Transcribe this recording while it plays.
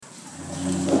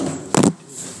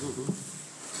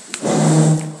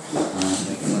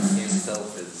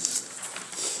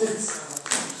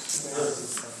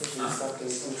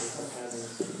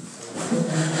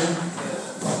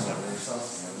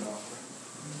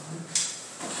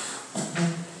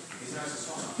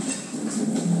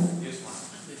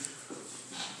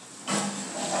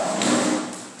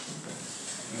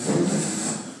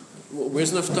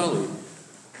Where's Naftali?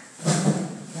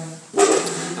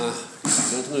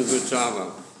 He's not doing a good job.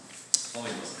 Oh,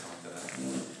 he doesn't come to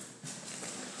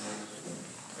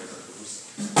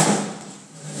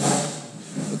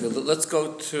that. Okay, let's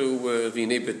go to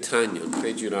V'nei Betanya, on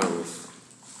page Yud Aleph.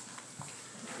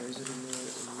 Where is it in the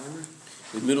memory?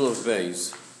 In the middle of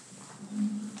Beis.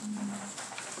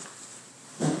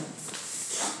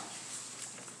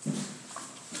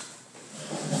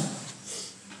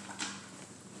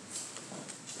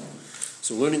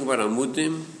 So learning about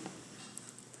Amudim.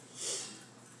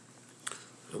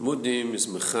 Amudim is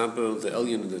Mechaber, the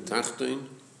Elyon and the Tachton.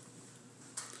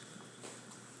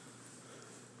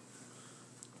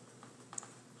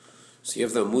 So you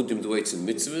have the Amudim the way it's in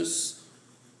mitzvahs.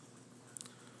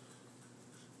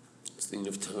 It's the name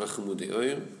of Tarach Amudei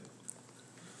Oyer.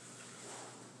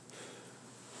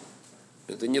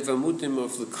 And then you have Amudim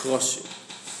of the Kroshim.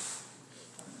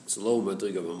 It's a low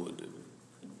madrig of Amudim.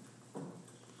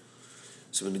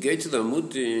 So when you get to the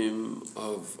Amudim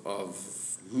of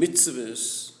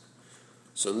mitzvahs,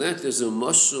 so in that there's a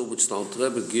mashal which the Alter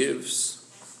Rebbe gives,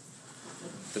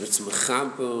 that it's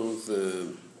Mechaber,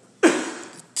 the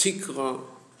Tikra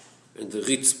and the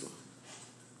Ritzpah.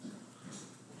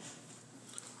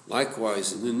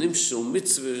 Likewise, in the Nimshal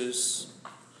mitzvahs,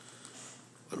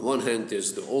 on one hand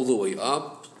there's the all the way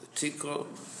up, the Tikra,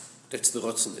 that's the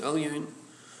Ratzon Elyon,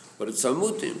 but it's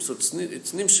Amudim, so it's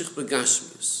Nimshich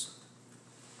Begashmis.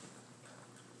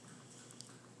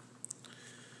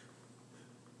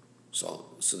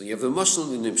 So you have the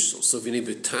mashal and the nimshal. So V'nei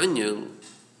Betanya,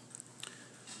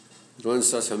 Ron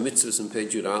says ha-mitzvahs in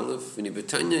page Yud Aleph, V'nei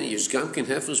Betanya, yesh gam ken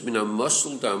hefresh bin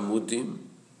ha-mashal da-amudim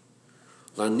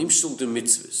la-nimshal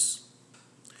da-mitzvahs.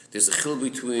 There's a chil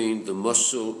between the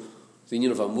mashal, the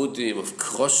union of amudim, of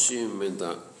kroshim, and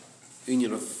the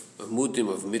union of amudim,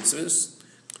 of mitzvahs,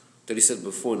 that he said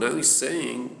before. Now he's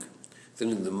saying that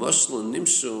in the mashal and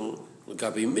nimshal,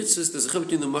 l'gabi mitzvahs, there's a chil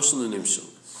between the mashal and nimshal.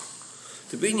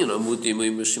 The binyan amudim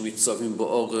imeshim mitzavim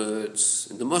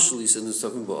ba'oretz. In the mashal he said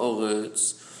mitzavim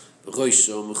ba'oretz,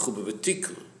 b'roisha mechuba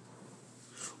b'tikra.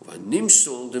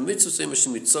 V'animshal the mitzvahs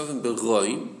imeshim mitzavim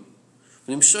b'roim,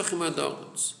 v'nimshachim ad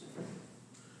oretz.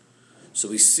 So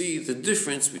we see the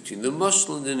difference between the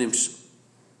mashal and the nimshal.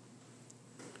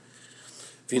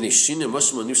 V'nei shina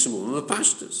mashal and nimshal moving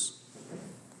b'pashtus.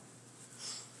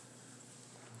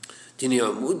 Dini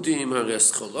amudim hari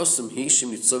aschalosim hishim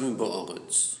mitzavim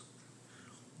ba'oretz.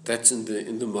 That's in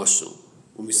the mashal.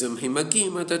 Umizem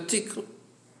himagim ad atikra.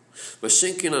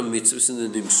 Mashenkin ha-mitzvahs in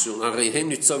the nimshul, harei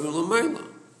hem nitzavim l'mayla.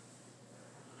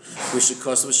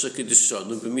 Mishakos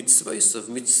v'shakidishanu b'mitzvaysav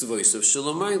mitzvaysav shel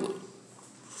l'mayla.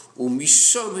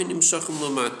 Umisham he nimshachim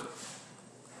l'mata.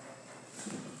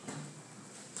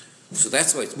 So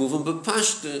that's why it's moving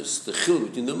b'pashtus, the chil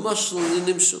between the mashal and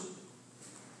the nimshul.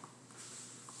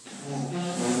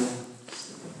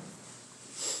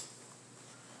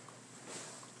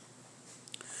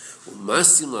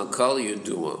 Masim l'akal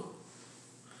yedua.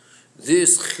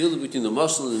 This chil between the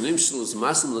mashal and the nimshal is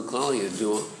masim l'akal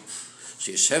yedua.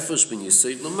 Sheyesh hefresh ben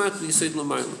yisoid l'mata v'yisoid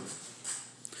l'mayla.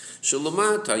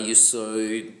 She'l'mata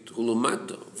yisoid hu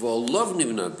l'mata v'olav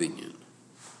nivna binyan.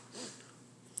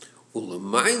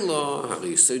 U'l'mayla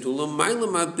hari yisoid hu l'mayla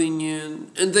ma binyan,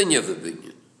 and then you have a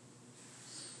binyan.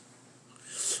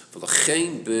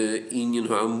 V'lachein be'inyan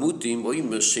ha'amudim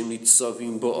oimer shem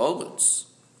nitzavim ba'oretz.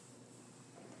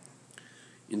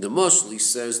 In the mashal, he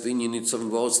says, the inyan nitzav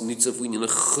ba'oretz nitzav inyan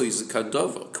ha-choyzek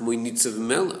ha-davar, k'moi nitzav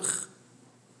melech.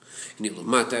 In the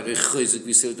l'mata hari choyzek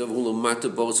v'yisel davar hu l'mata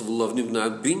ba'oretz v'lav nivna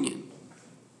ha-binyan.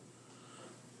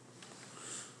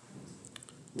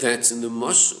 That's in the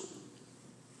mashal.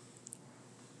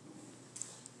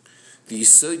 The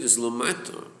yisod is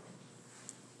l'mata.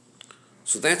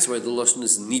 So that's why the lashon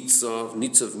is nitzav.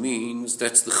 Nitzav means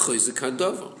that's the choyzek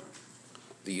ha-davar.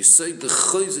 The yisod, the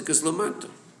choyzek is l'mata.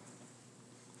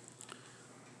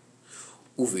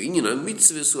 ובעניין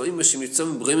המצווה הוא האם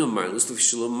שמצווה מברים המיילוס לפי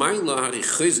שלא מיילה הרי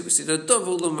חזק וסיד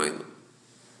הדבר לא מיילה.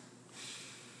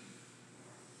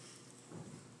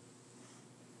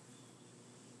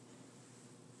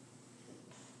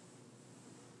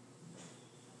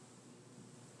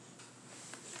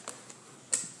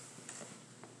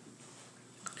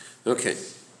 Okay,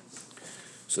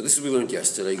 so this is what we learned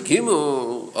yesterday.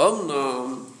 Gimel,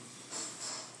 Omnam,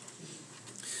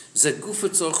 זה גוף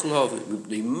הצורך להבין,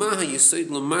 מפני מה היסוד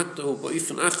למטה הוא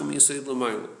באופן אחר מיסוד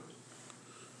למעלה.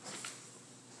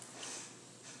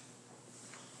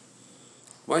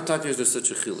 Why Tati is there such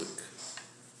a chiluk?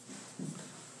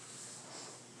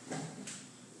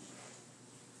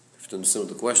 If you understand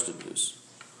what the question is,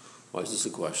 why is this a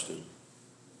question?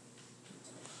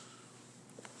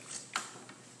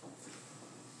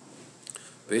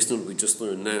 Based on what we just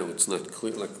learned now, it's not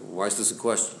clear. Like, why is this a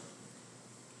question?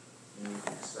 You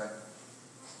expect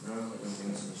normally when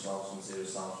things in the shelves and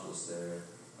serious socialists there,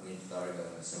 I mean, started in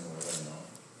a similar way, no?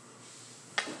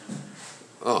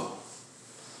 Oh.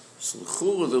 So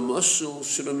the mashal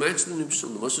should have matched the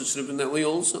nimshal. The mashal should have been that way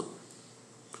also.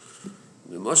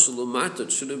 The mashal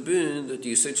lamata should have been that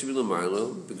you say should be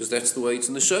lamarlo because that's the way it's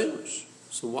in the shaylish.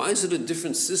 So why is it a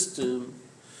different system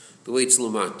the way it's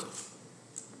lamata?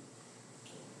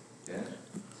 Yeah.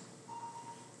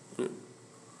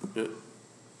 Yeah.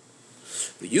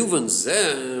 ויובן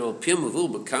זה על פי המבוא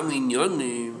בכמה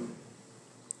עניינים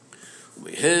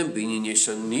ומהם בעניין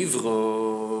ישן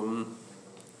נברו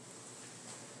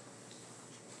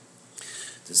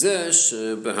זה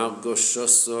שבהרגושו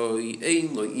סוי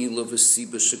אין לו אילו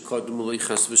וסיבה שקודם לו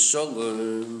יחס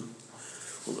ושלום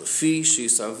ולפי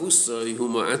שיסעבו סוי הוא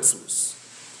מעצמוס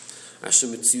אשר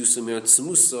מציוס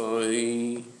מעצמוס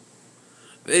סוי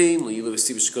ואין לו אילו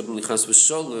וסיבה שקודם לו יחס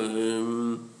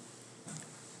ושלום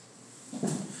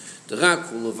רק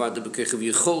הוא לבד בכך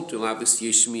ויכולת ולאבס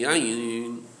יש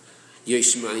מאין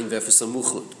ואפס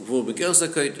המוחלט והוא בגרס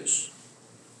הקודש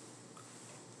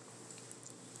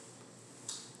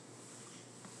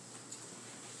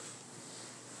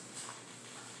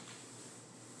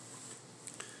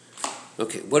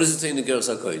Okay, what does it say in the Gerus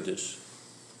HaKodesh?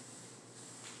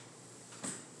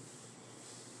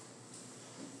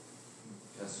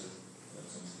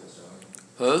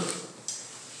 Huh?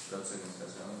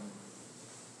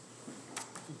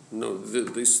 No, the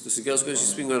Gerus HaKodesh is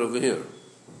speaking out over here.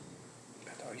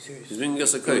 He's speaking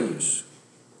Gerus HaKodesh.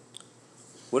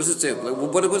 What does it say? Like,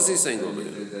 what is he saying over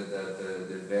here?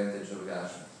 The advantage of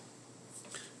Gash.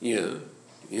 Yeah.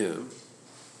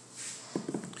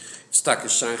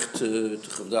 Stakashach to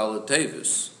Chavdala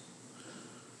Tevis.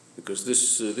 Because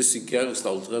this Gerus the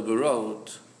Alter Rebbe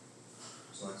wrote.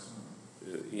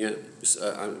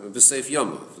 B'Seif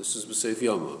Yamav. This is B'Seif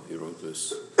Yamav. He wrote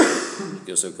this.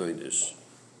 Gerus HaKodesh.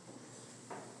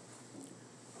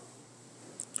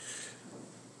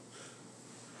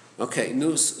 Okay,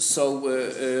 so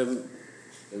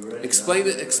explain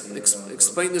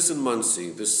this in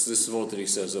Muncie. This is what he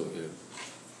says over here.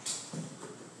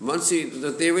 Muncie,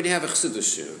 that they already have a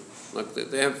chassidus here, like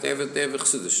they have a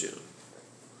chassidus here,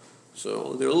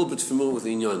 so they're a little bit familiar with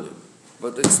the inyanim.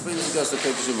 But explain to the guys the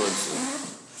Kodesh in Muncie.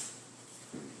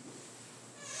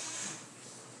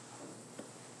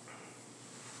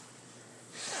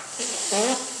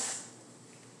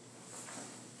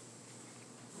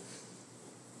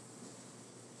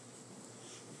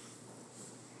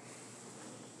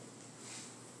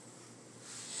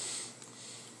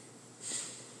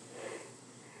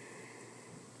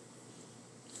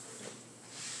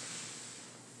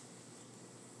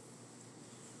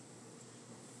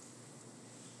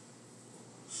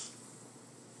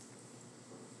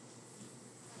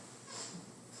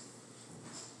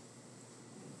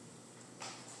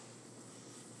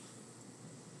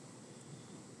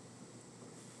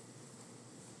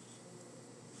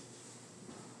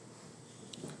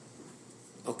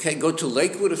 Okay, go to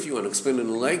Lakewood if you want to explain it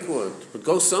in Lakewood, but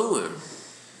go somewhere.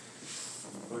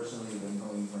 Unfortunately, been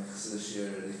going my this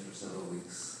year already for several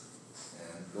weeks,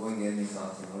 and going in, he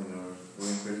thought, you're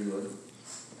doing pretty good.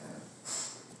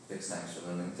 Big thanks for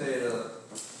learning Torah,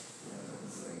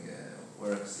 doing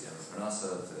works, Parnasa,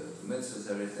 to mitzvahs,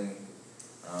 everything.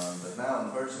 But now,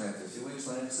 unfortunately, after a few weeks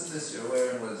learning this, you're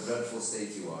aware of what a dreadful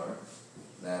state you are.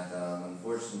 That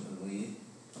unfortunately,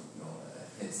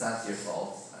 it's not your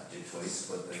fault. Your choice,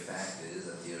 but the fact is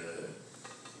that you're,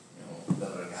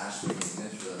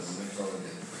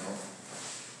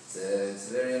 it's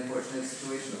a very unfortunate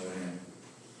situation over here.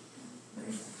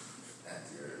 That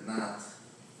you're not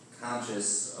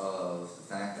conscious of the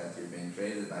fact that you're being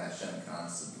created by Hashem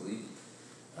constantly.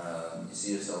 You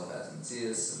see yourself as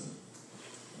Messias,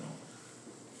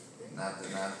 and not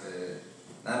in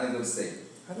a good state.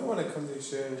 I don't want to come to your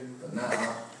share. But now,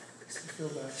 Makes me feel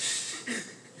bad.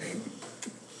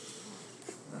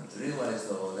 To realize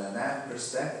though that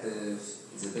perspective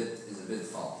is a bit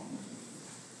faulty.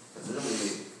 Because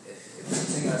really, if we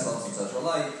think ourselves in such a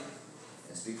light,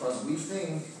 it's because we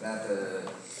think that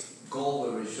the goal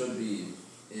where we should be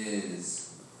is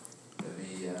to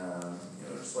be,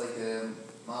 just like a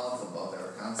malach about that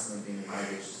we're constantly being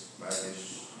margish,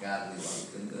 godly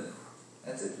life, and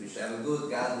that's it. We should have a good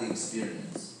godly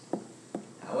experience.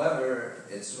 However,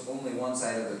 it's only one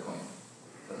side of the coin.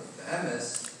 Because the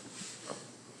MS.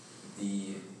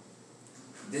 The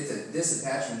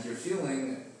disattachment you're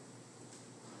feeling,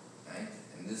 right?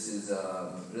 And this is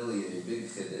really a big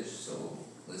chiddush. So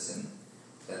listen,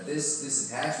 that this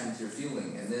attachment you're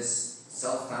feeling and this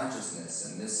self-consciousness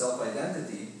and this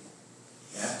self-identity,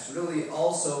 that's really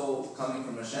also coming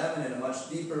from Hashem and in a much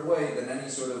deeper way than any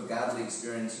sort of godly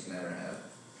experience you can ever have.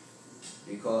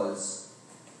 Because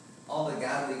all the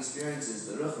godly experiences,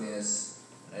 the ruchnius,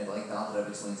 and like the Alter Rebbe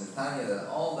explains in Tanya, that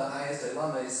all the highest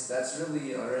ilamis, that's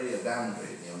really already a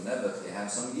downgrade. Never, you have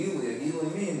some gilui. A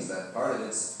gilui means that part of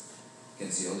it's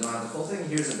concealed. You don't have the full thing,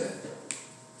 here's a bit.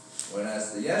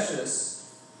 Whereas the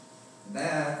yeshus,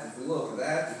 that, if we look at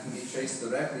that, it can be traced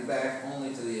directly back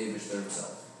only to the Eibishter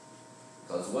himself.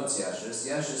 Because what's yeshus?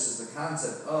 Yeshus is the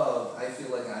concept of, I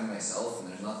feel like I'm myself and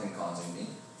there's nothing causing me.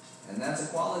 And that's a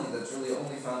quality that's really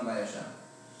only found by Hashem.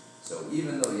 So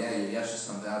even though, your yeshus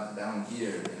comes out down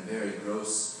here in a very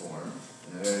gross form,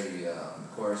 in a very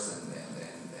coarse and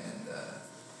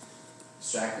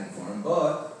distracting form,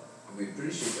 but we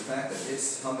appreciate the fact that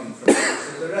it's coming from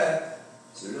the direct,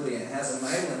 so really it has a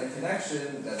mile and a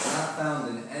connection that's not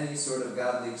found in any sort of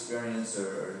godly experience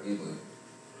or gilui.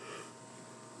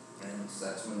 And so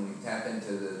that's when we tap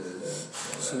into the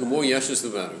so the more yeshus, the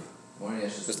better. More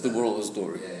yeshus. That's the moral of the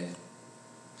story.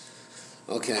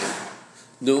 Yeah. Okay.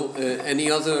 No, any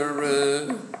other?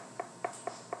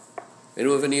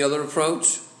 Anyone have any other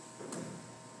approach?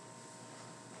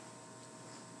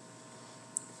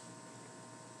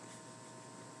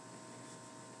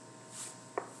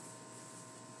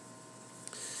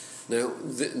 Now,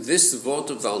 this word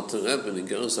of the Alter Rebbe in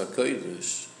Geras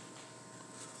HaKodesh,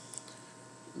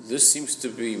 this seems to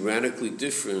be radically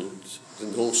different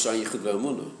than the whole Shayichud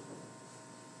V'Amunah,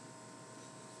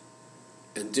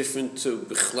 and different to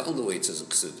Bichlal the way it says in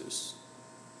Chassidus.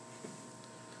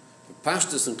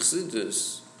 Pashtus and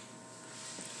Chassidus,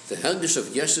 the Hergish of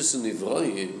Yeshus and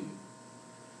Nivroim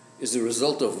is the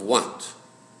result of what?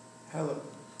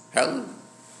 Helen,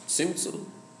 Tzimtzum,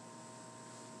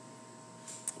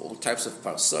 all types of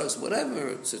parsas, whatever.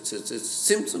 It's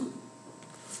Tzimtzum.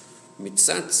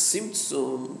 Mitzat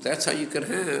Tzimtzum. That's how you could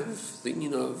have the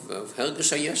union of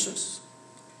Hergish HaYeshus.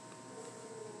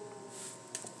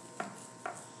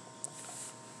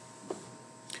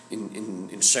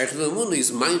 In Shaykh V'Amunah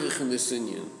is Meirich in this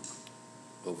union.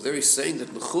 Over there he's saying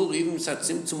that L'chur, even Mitzat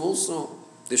Tzimtzum also,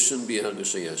 there shouldn't be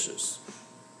Hergish HaYeshus.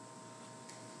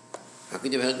 How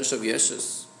can you have Hergish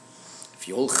HaYeshus? If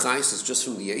your whole chayes is just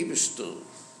from the Eibishter,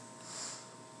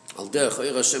 Al derech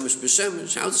oir hashemesh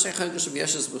b'shemesh, how does it say Hergish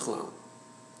HaYeshus b'chlal?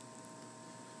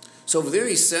 So over there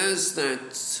he says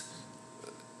that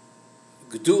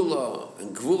Gedula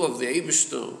and Gvul of the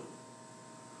Eibishter,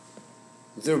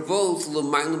 they're both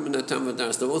l'maylam min hatam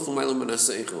v'das, they're both l'maylam min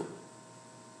haseichel.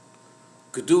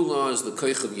 Gedula is the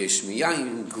koich of yesh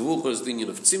miyayin, Gvul is the union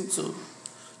of tzimtzum.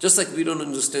 Just like we don't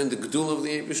understand the Gedula of the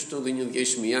Eibishter, the union of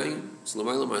yesh miyayin, it's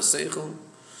l'maylam haseichel.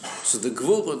 So the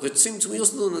Gvul, the tzimtzum, we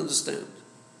also don't understand.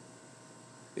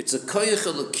 It's a koich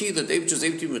elokי that Eibishter is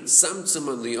able to mitzamtzum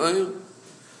on the oil,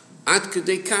 ad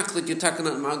kedei kach that you're talking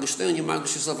about margish there and you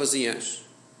margish yourself as a yesh.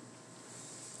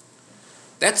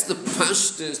 That's the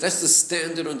pashtus, that's the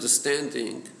standard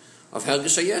understanding of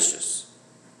Hergish HaYeshus.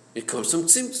 It comes from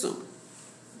Tzimtzum.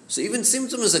 So even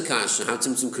Tzimtzum is a kasha, how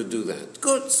Tzimtzum could do that.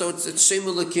 Good, so it's Shem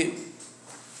Elokim.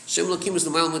 Shem Elokim is the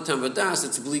Mal Matam Vadas,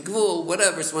 it's Bli Gvul,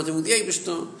 whatever, it's something with the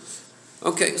Eibishter.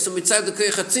 Okay, so mitzad the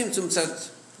Koich HaTzimtzum, mitzad.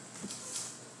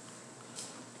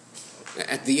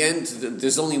 At the end,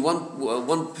 there's only one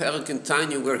parak in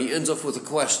Tanya where he ends off with a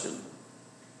question.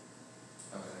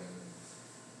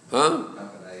 Huh?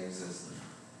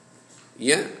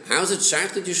 Yeah, how is it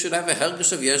shaykh that you should have a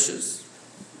Hergish of Yeshus?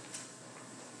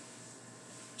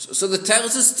 So the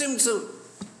teretz is Tzimtzum.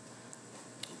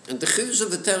 And the chiddush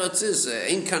of the teretz is,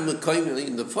 ain't kan mekoyim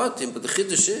in the pratim, but the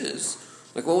chiddush is,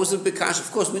 like what was the bikash?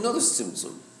 Of course, we know this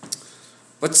Tzimtzum.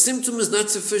 But Tzimtzum is not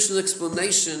sufficient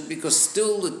explanation because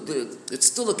still it's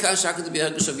still a kash how can to be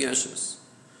Hergish of Yeshus.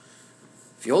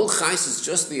 If your whole chayes is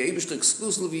just the Eibishter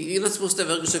exclusively, you're not supposed to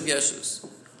have Hergish of Yeshus.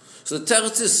 So the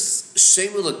teretz is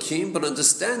Shem Elokim, but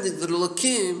understanding that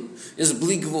Elokim is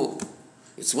Bli Gvul.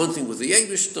 It's one thing with the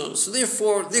Eibishter, so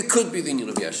therefore there could be the union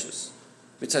of Yeshus.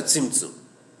 It's at Tzimtzum.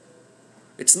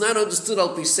 It's not understood al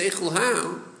pi seichel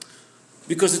how,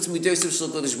 because it's Midas of Shel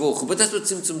Kodesh Baruch Hu, but that's what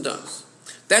Tzimtzum does.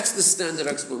 That's the standard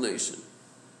explanation.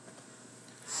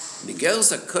 In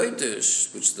Geras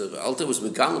HaKodesh, which the Alter was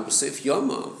Megala b'Seif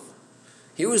Yomav,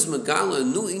 here was Megala a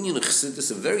new union of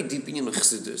Chassidus, a very deep union of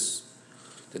Chassidus.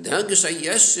 That the Hergish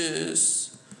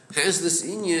HaYeshus has this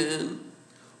union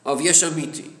of Yesh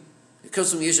Amiti. It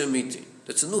comes from Yesh Amiti.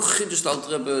 That's a new chiddush the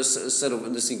Alter Rebbe said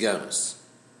in the Sigaras.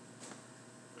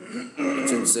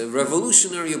 It's a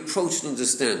revolutionary approach to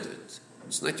understand it.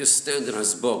 It's not just standard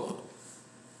hasbara.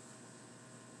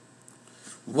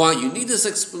 Why you need this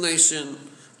explanation?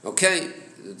 Okay,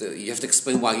 you have to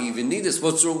explain why you even need this.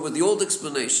 What's wrong with the old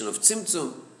explanation of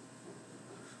tzimtzum?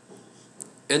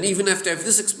 And even after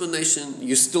this explanation,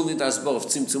 you still need asbar of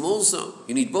tzimtzum also.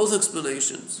 You need both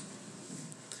explanations.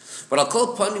 But I'll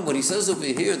call upon him what he says over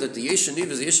here, that the Yesh Aniv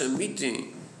is the Yesh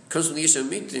Amiti, comes from the Yesh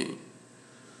Amiti.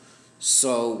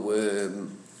 So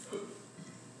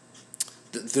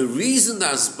the reason the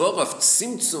asbar of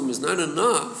tzimtzum is not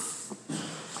enough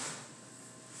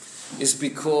is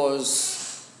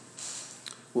because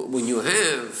when you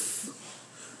have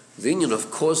the union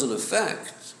of cause and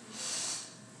effect,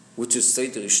 which is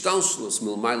Seder Ishtalshlus,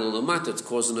 Milmailo Lamat, it's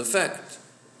cause and effect.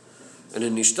 And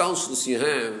in Ishtalshlus you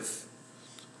have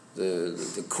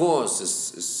the cause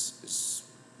is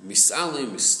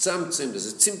Misalim, Miszamtzim,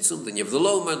 there's a Tzimtzum, then you have the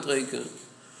low Madrega,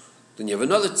 then you have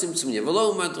another Tzimtzum, you have a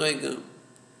low Madrega.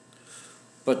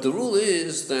 But the rule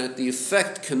is that the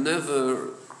effect can never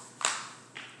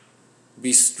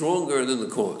be stronger than the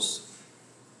cause.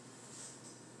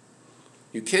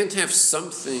 You can't have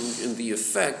something in the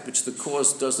effect which the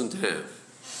cause doesn't have.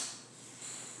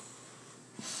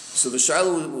 So the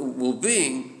shaila will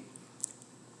be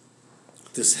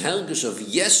this hergish of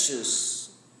yeshes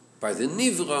by the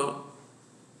nivra.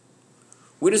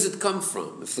 Where does it come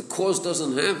from? If the cause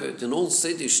doesn't have it, in all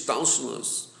Seder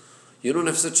Ishtalshelos, you don't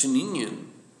have such an inyan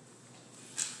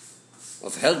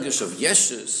of hergish of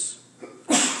yeshes.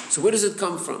 So where does it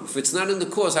come from? If it's not in the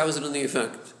cause, how is it in the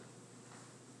effect?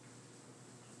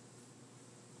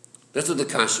 That's what the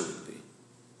kasha would be.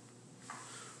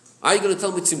 Are you going to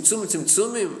tell me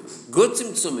tzimtzumim? Good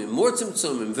tzimtzumim, more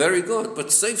tzimtzumim, very good.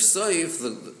 But safe,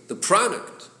 the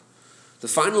product, the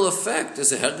final effect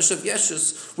is a hergish of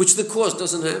yeshes, which the cause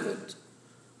doesn't have it.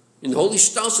 In the holy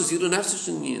shtalshus, you don't have such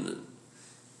a niyana.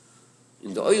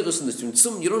 In the oiros and the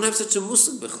tzimtzum, you don't have such a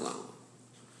musig b'chlal.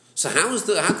 So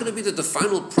how can it be that the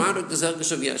final product is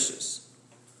hergish of yeshes?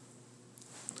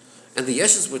 And the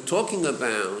yeshes we're talking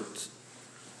about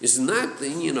is not the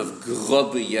union of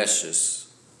grobe yeshes.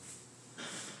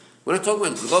 We're not talking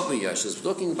about grobe yeshes.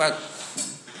 We're talking about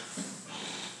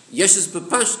yeshes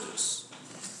bepashtus.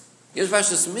 Yeshes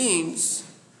bepashtus means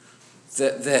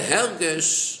that the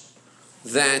hergish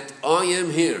that I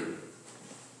am here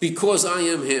because I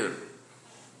am here.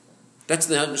 That's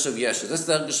the hergish of yeshes. That's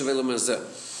the hergish of elam hazeh.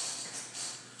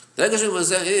 The hergish of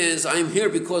hazeh is I am here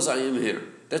because I am here.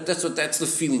 That's the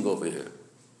feeling over here.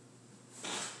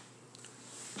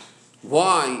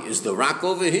 Why is the rock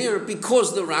over here?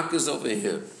 Because the rock is over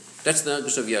here. That's the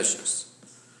hergish of yeshes.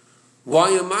 Why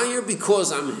am I here?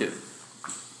 Because I'm here.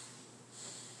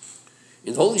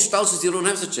 In holy shtalshlus, you don't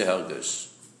have such a hergish.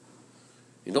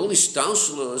 In holy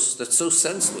shtalshlus, that's so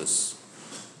senseless.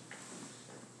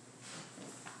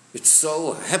 It's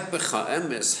so hepech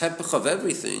ha'emes, hepech of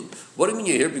everything. What do you mean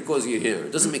you're here because you're here?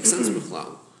 It doesn't make sense,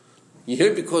 b'chlal. You're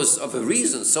here because of a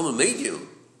reason. Someone made you.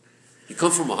 You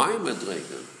come from a higher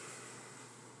madrega.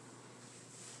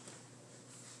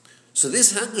 So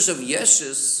this hergish of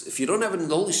yeshes, if you don't have it in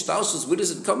the holy shtalshlus, where does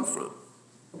it come from?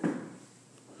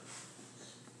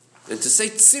 And to say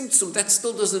tzimtzum, that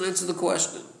still doesn't answer the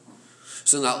question.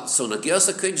 So Nagias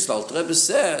HaKodesh, the Alter Rebbe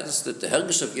says that the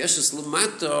hergish of yeshes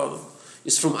lamata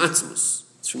is from atzmus.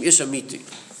 It's from yesh amiti.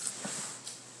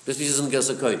 That's what he says in Nagias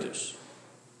HaKodesh.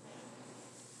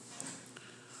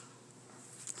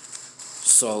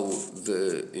 So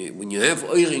when you have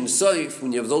Oirin Seif,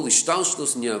 when you have the Holy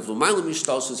Shtalshlus, and you have L'maylam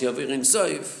Shtalshlus, you have Oirin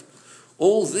Seif,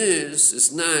 all this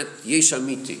is not Yesh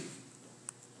Amiti.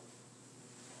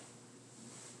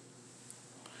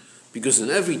 Because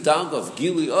in every dag of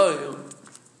Gili Oil,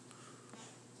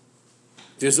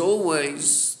 there's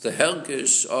always the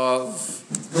hergish of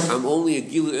I'm only a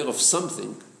Gili Oil of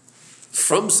something,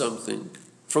 from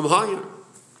higher.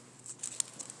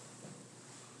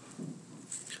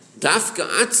 Dafka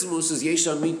Atzmus is Yesh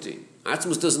Amiti.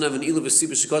 Atzmus doesn't have an ilu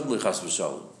v'sibah shekodem l'chas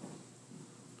v'shalom.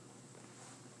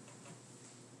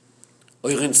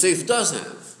 Oirin Seif does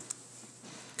have.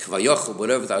 Kvayochel,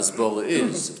 whatever the asbora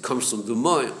is, it comes from the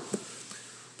moy.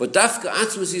 But Dafka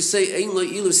Atzmus, you say, Ein lo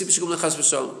ilu v'sibah shekodem l'chas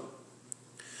v'shalom.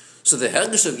 So the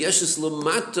hergish of Yeshes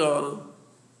Lamata,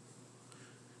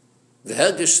 the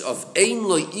hergish of Ein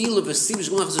lo ilu v'sibah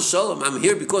shekodem l'chas v'shalom, I'm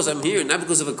here because I'm here, not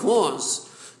because of a cause.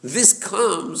 This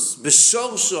comes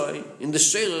b'shorshoi in the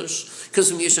sheresh comes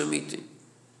from yesh amiti.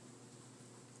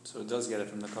 So it does get it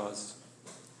from the cause.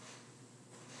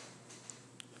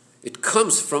 It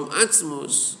comes from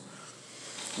atzmus,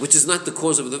 which is not the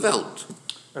cause of the Welt.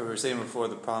 But we were saying before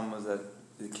the problem was that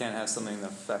you can't have something in the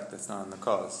effect that's not in the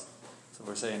cause. So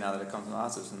we're saying now that it comes from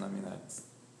atzmus, and I mean that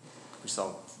we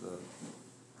solved the.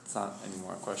 It's not any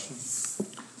more a question.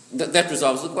 That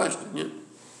resolves the question. Yeah.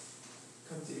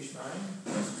 Come to Ishmael.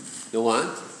 The what?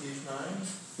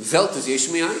 Welt is Yesh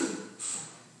Me'ayin.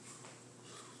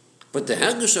 But the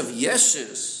Hergish of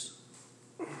Yeshes,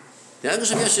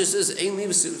 is Ein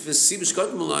V'Sibish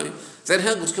Kodim Malay. That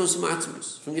Hergish comes from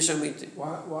Atmos, from Yesh HaMiti.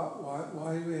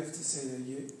 Why do we have to say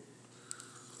that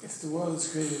if the world is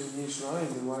created in Yesh Ryan,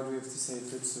 then why do we have to say it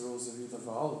fits the rules of Yud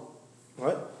V'Al?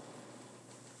 What?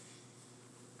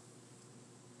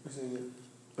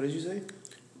 What did you say?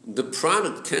 The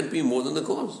product can't be more than the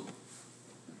cause.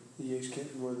 The Yesh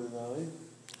can't be more than the Ayin?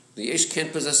 The Yesh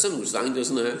can't possess something which the Ayin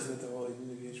doesn't have. Isn't that the whole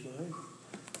idea of Yesh Ryan?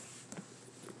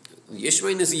 The Yesh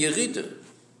Me'ayin is a Yerida.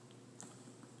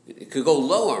 It could go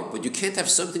lower, but you can't have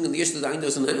something in the Yesh that the Ayin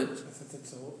doesn't have. I thought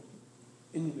that's the whole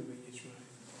Indian of a Yesh Ryan.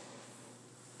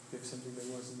 You have something that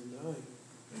wasn't in the Ayin.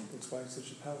 That's why it's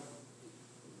such a power.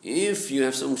 If you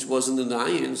have something which wasn't in the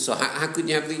Ayin, so how could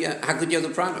you have the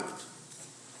product?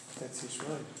 That's Yesh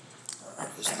Ryan.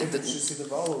 If it's just the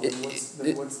V'Al,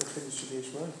 then what's the finish of Yesh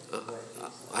Ryan?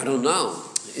 I don't know.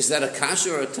 Is that a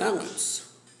kasha or a talents?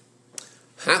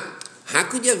 How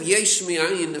could you have Yesh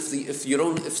Me'ayin if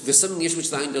there's something Yesh which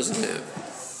the Ayin doesn't have?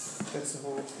 That's the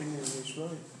whole opinion of Yesh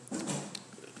Ryan.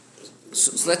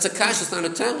 So that's a kasha, it's not a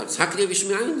talents. How could you have Yesh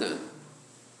Me'ayin then?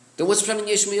 Then what's the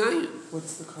Yesh Me'ayin?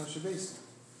 What's the kasha based?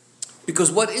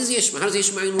 Because what is Yesh Me'ayin? How does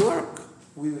Yesh Me'ayin work?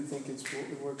 We would think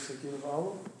it works like Yud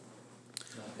V'Al.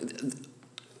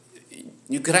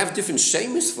 You could have different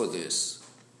shames for this,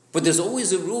 but there's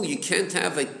always a rule: you can't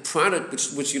have a product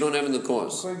which you don't have in the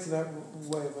cause. According to that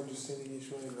way of understanding Yesh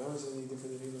Ryan, how is it any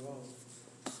different than Yud V'Al?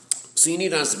 So you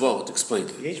need asbah to explain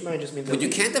it. Yesh Me'ayin just means. But you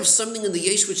can't have something in the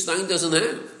yesh which the ayin doesn't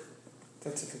have.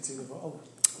 That's if it's Yud V'Al.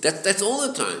 That's all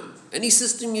the time. Any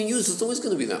system you use, it's always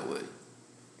going to be that way.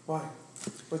 Why?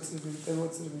 What's the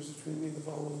difference between Yud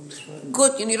V'Al and Yesh Ryan?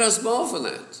 Good, you need asbah for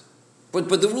that. But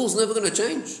the rule's never going to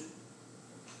change.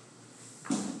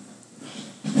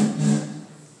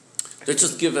 Let's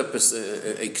just give up a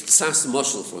ktsas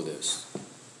mashal for this.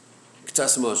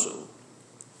 Ktsas mashal.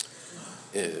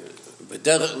 But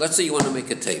let's say you want to make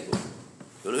a table.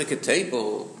 You want to make a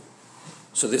table,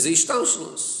 so there's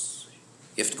ishtalshlus.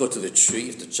 You have to go to the tree,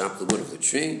 you have to chop the wood of the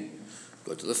tree,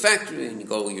 go to the factory, and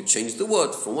you change the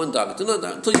wood from one dog to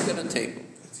another until you get a table.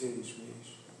 That's Yesh.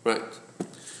 Right.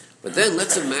 But then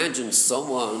let's imagine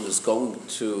someone is going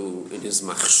to, in his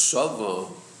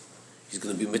machshava, he's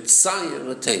going to be mitzayir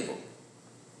a table.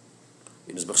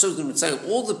 In his machshava, he's going to mitzayir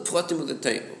all the pratim of the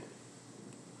table.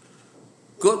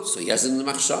 Good, so he has it in the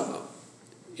machshava.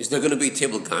 Is there going to be a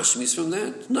table gashmis from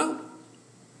that? No.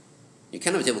 You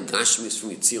can't have a table gashmis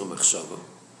from Yitzir machshava.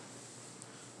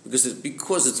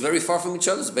 Because it's very far from each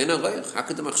other. It's bein aleich. How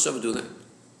could the machshava do that?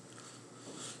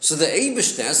 So the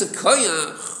Eibishter has a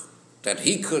koyach that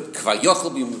he could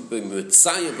kvayochel be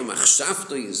mitzayir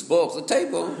b'machshavto yizboch the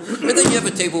table, and then you have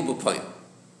a table b'payim.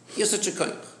 He has such a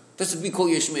koyach. That's what we call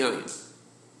Yesh Me'ayin.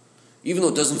 Even though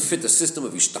it doesn't fit the system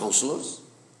of ishtalshalos,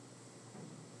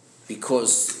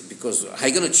 because how are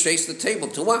you going to trace the table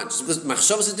to what? Because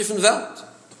machshav is a different welt.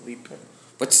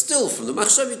 But still, from the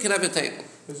machshav you can have a table.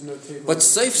 There's no table. But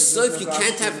safe, you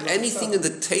can't have anything in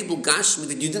the table gashmi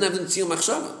that you didn't have in the tzil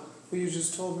machshava. Well, you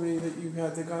just told me that you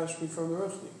had the gashmi from the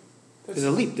Ruchni. There's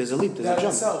a leap, there's a That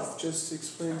jump. itself just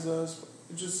explains us.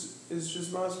 It just is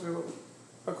just masbir what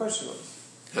our question was.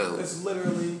 How? It's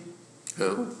literally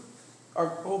How? our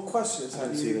whole question is how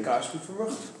do you get gashmi from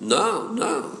Ruchni?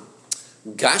 No.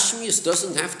 Gashmius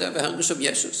doesn't have to have a hergish of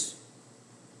yeshus.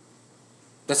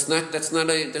 That's not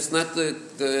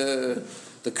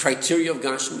the criteria of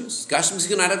Gashmius. Gashmius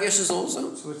cannot have yeshus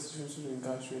also. So what's the difference between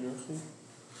gashmi and Ruchni?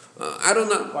 I don't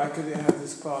know. Why could it have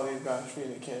this quality of gashmi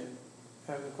and it can't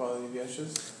have the quality of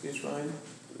Yesh Ryan?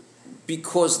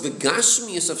 Because the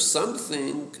Gashmius of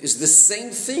something is the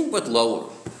same thing but lower.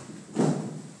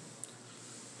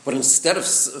 But instead of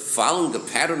following the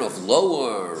pattern of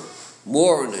lower,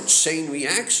 more in a chain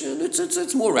reaction,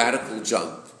 it's more radical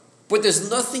jump. But there's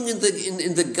nothing in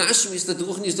the Gashmis that the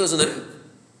Ruchnis doesn't have.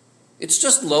 It's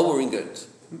just lowering it.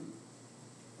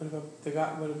 What about the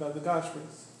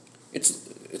gashmis? It's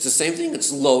the same thing.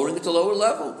 It's lowering at a lower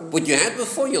level. What you had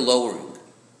before, you're lowering.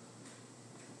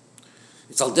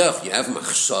 It's al derech. You have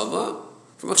machshava.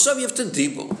 From machshava, you have to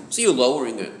dibul. So you're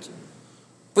lowering it.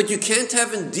 But you can't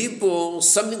have in dibul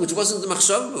something which wasn't the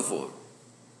machshava before.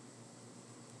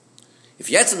 If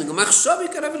you had something in machshava, you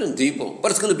can have it in dibul,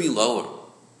 but it's going to be lower,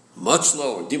 much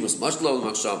lower. Dibul is much lower than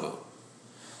machshava.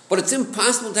 But it's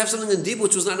impossible to have something in dibul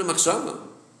which was not in machshava.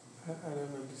 I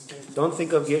don't understand. Don't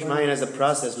think of Yesh Mayan as a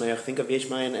process, Mayach. Think of Yesh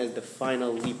Mayan as the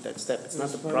final leap, that step. It's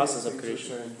not the process of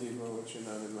creation. Which are in dibur, which are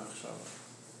not in machshava.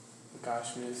 The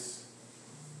gashmis,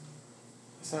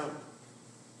 sound.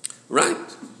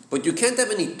 Right. But you can't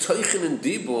have any teichen and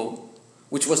dibur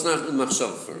which was not in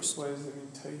machshava first. What does it mean,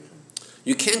 teichen?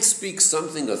 You can't speak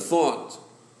something, a thought,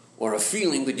 or a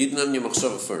feeling that you didn't have in your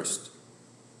machshava first.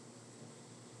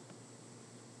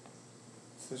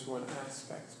 So there's one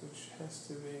aspect which has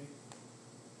to be.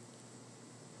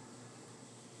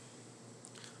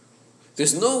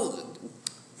 There's no.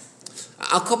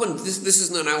 I'll come on. This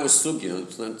is not our sugya.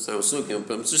 It's not our sugya.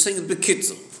 But I'm just saying the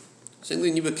bekitzer. Saying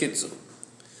the bekitzer.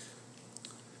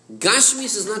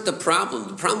 Gashmis is not the problem.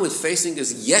 The problem with facing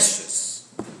is yeshus.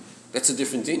 That's a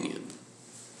different Indian.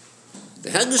 The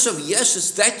hergish of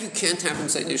yeshus that you can't have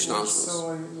inside the Yishnalshus.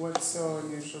 What's so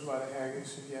unusual about a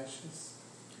hergish of yeshus?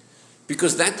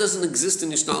 Because that doesn't exist in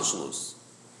Yishnalshus.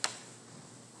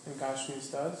 And Gashmis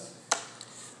does?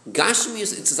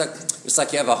 Gashmis, it's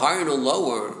like you have a higher and a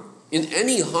lower. In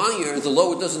any higher, the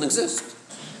lower doesn't exist.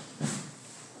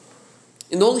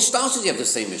 In the holy Yishnalshus, you have the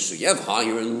same issue. You have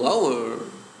higher and lower.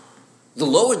 The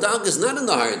lower dog is not in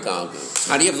the higher dog.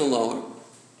 How do you have the lower?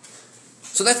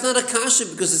 So that's not a kasha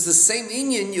because it's the same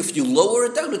inyan. If you lower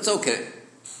it down, it's okay.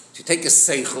 If you take a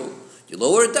seichel, you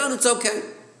lower it down, it's okay.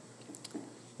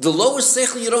 The lower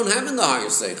seichel you don't have in the higher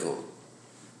seichel.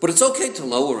 But it's okay to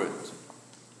lower it.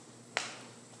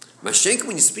 Mashenka,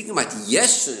 when you're speaking about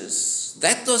yeshus,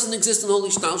 that doesn't exist in holy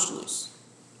shtalshlus.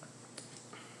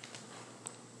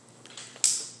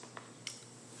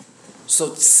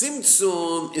 So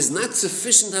tzimtzum is not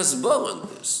sufficient hasbara on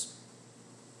this.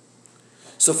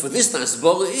 So for this, the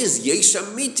hasbara is yesh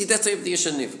amiti. That's how you have the yesh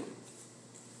hanivra.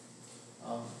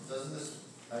 Doesn't this?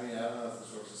 I mean, I don't know if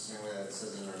this works the same way that it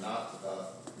says in or not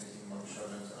about making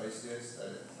mokshava into ice that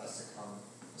it has to come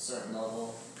a certain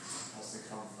level, has to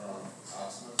come from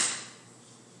asma.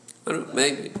 I don't know,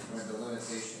 maybe. The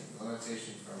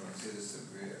limitation from Exodus to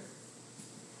Bria.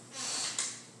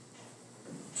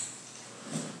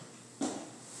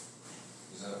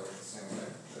 Does that work the same way?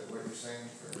 Is that what you're saying?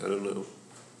 I don't know.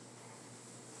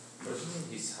 But you mean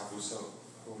he's havuso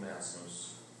homeasmus?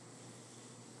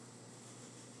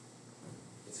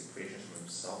 It's a creation from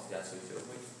himself. That's what he feels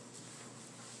like.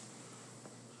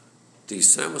 The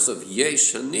isamus of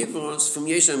yesh hanivros from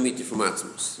yesh amiti from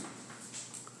atzmus.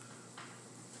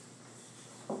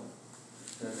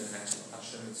 Then the next one,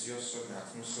 Hashem Mitzioso and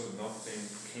Atzmus, nothing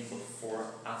came before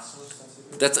Atzmus, that's it?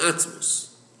 That's atzmus.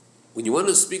 When you want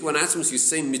to speak about atzmus, you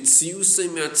say mitziusay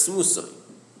me'atzmusay.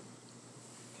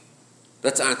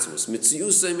 That's atzmus.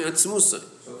 Mitziusay me'atzmusay.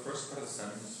 So the first part of the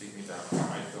sentence is speaking about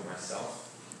how I feel myself,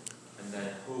 and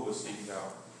then who was speaking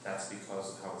about that's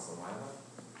because of how it's the Lila.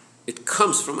 It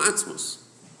comes from atzmus.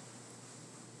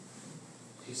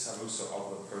 Hisavuso of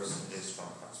the person is from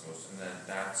Atzmus, and then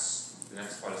that's the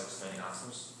next part is explaining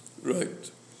Atzmus.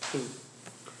 Right.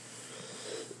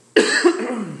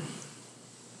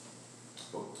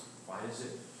 But why is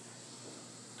it?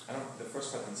 I don't. The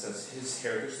first part then says his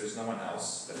heritage. There's no one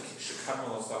else. That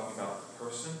Shekhamel is talking about the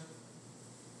person.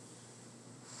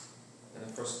 In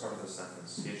the first part of the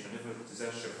sentence, of the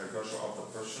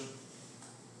person.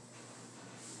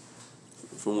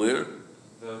 From where?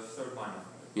 The third line.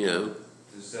 Yeah.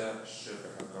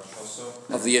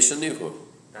 Of the yesh hanivro.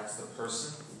 That's the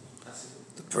person. That's it.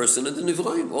 The person and the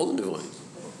nivraim, all the nivraim.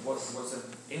 What's it?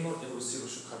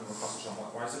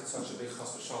 Why is it such a big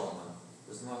chas v'shalom?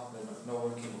 There's no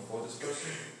one came before this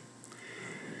person.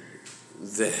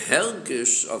 The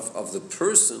hergish of the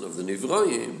person, of the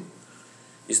nivraim,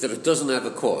 is that it doesn't have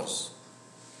a cause.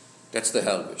 That's the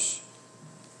hergish.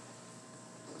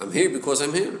 I'm here because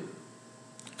I'm here.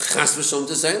 Chas v'shalom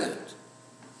to say that.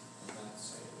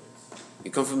 You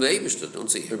come from the Eibishter,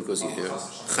 don't say here because you're here.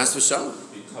 Chas v'shalom.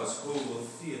 Because who will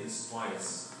fear this is why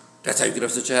it's... That's how you could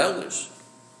have such a hergish.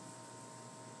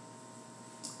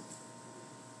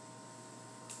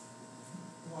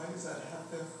 Why does that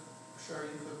happen?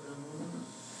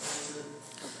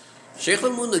 Sheikh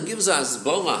Lamuna gives us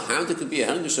Hasbara how there could be a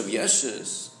hergish of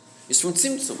yeshus is from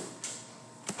tzimtzum.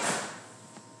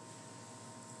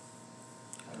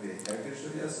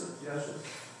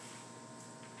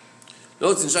 No,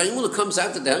 it's in Shayimula comes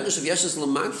out that the hergish of yeshus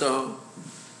lamata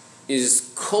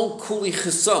is kol kuli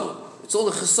chesaron. It's all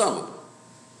a chesaron.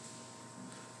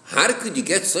 How could you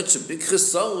get such a big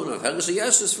chesaron of hergish of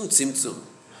yeshus from tzimtzum?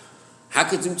 How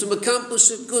could tzimtzum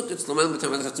accomplish it? Good, it's laman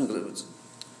b'tam.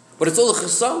 But it's all a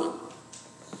chesaron.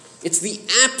 It's the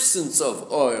absence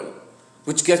of oil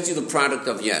which gets you the product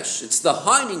of yesh. It's the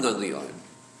hiding on the oil.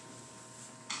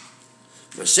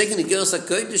 Mashek in the Geras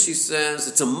HaKodesh, he says,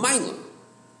 it's a mila.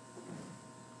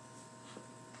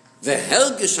 The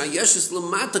hergish hayeshes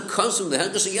lamata comes from the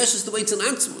hergish hayeshes the way it's an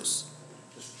atzmus.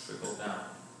 Just trickle down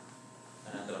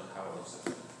and end up how it looks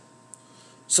like.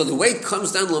 So the way it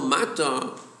comes down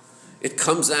lamata it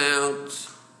comes out,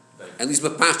 at least by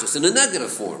pashtus, in a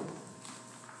negative form.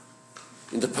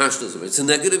 In the pashtus of it, it's a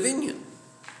negative inyan.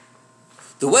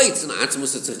 The way it's an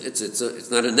atzmus,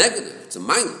 it's not a negative, it's a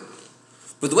minor.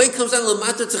 But the way it comes out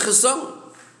lamata, it's a chesam.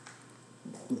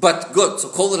 But good, so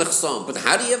call it a chesam. But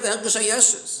how do you have the hergish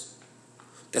hayeshes?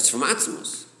 That's from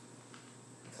atzmus.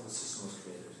 Until the system was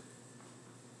created.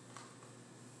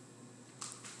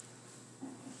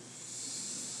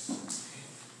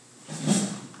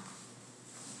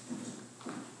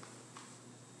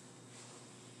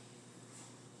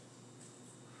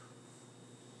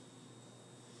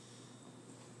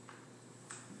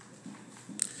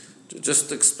 Just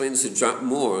to explain this a drop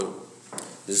more,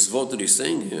 this word that he's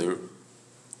saying here,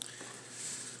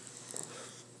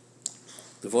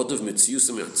 the word of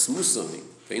mitziusam atzmusai,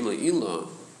 pein la'ila.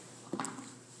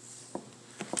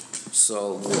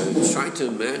 So try to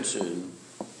imagine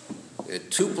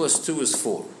that 2 plus 2 is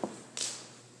 4.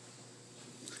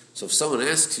 So if someone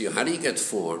asks you, how do you get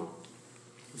 4?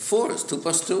 4 is 2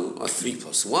 plus 2, or 3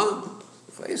 plus 1.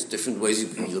 There's different ways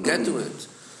you'll get to it.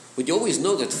 But you always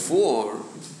know that 4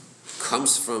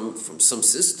 comes from some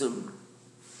system.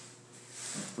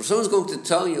 If someone's going to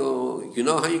tell you, you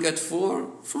know how you get 4?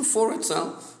 From 4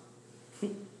 itself.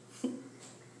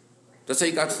 That's how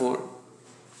you got 4.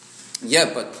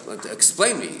 Yeah, but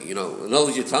explain me. In other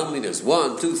words, you tell me there's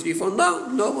 1, 2, 3, 4.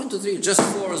 No, 1, 2, 3. Just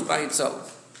 4 is by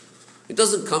itself. It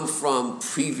doesn't come from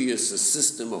previous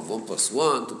system of 1 plus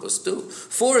 1, 2 plus 2.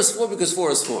 4 is 4 because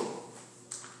 4 is 4.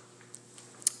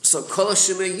 So kol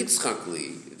hashemei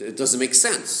yitzchakli, it doesn't make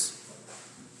sense.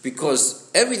 Because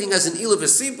everything has an ila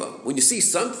v'siba. When you see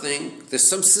something, there's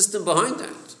some system behind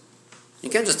that. You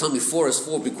can't just tell me 4 is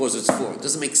 4 because it's 4. It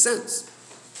doesn't make sense.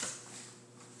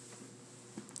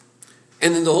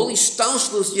 And in the Holy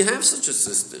Shtalshlus, you have such a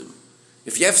system.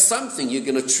 If you have something, you're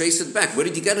going to trace it back. Where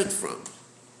did you get it from?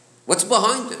 What's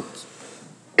behind it?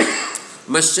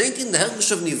 Mashenkin, the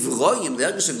hergish of nivroyim, the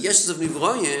hergish of yeshes of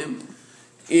nivroyim,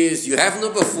 is you have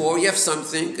number 4, you have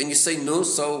something, and you say, no,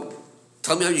 so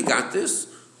tell me how you got this.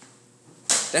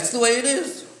 That's the way it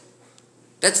is.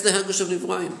 That's the hergish of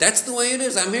nivroyim. That's the way it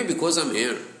is. I'm here because I'm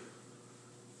here.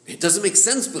 It doesn't make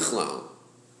sense, bichlal.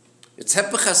 It's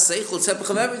hepech ha-seichel, it's hepech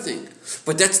of everything.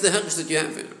 But that's the hergish that you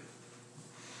have here.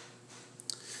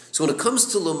 So when it comes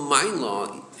to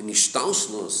l'mayla and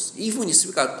ishtalshlos, even when you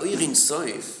speak about oirin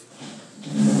soif,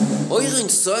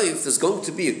 there's going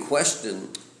to be a question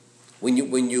when you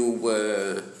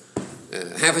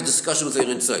have a discussion with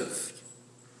oirin soif.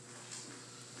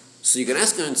 So you can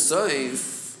ask oirin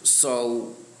soif,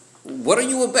 so what are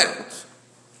you about?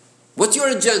 What's your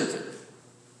agenda?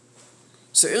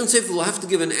 So oirin soif will have to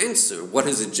give an answer what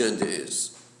his agenda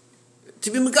is. To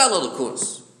be megalal, of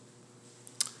course.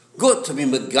 Good, to be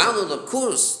Megala, of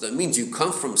course, that means you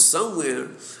come from somewhere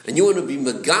and you want to be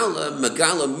Megala.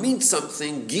 Megala means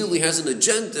something, Gili has an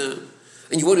agenda,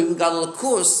 and you want to be Megala, of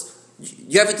course,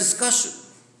 you have a discussion.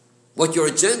 What your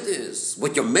agenda is,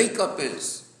 what your makeup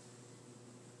is.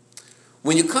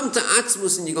 When you come to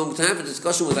Atzmus and you're going to have a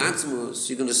discussion with Atzmus,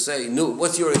 you're going to say, no,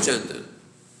 what's your agenda?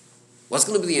 What's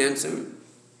going to be the answer?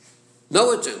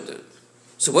 No agenda.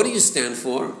 So what do you stand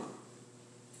for?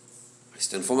 I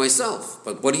stand for myself.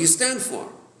 But what do you stand for?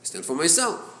 I stand for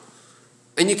myself.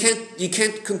 And you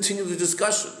can't continue the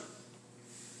discussion.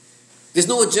 There's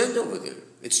no agenda over there.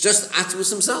 It's just Atzmus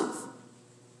himself.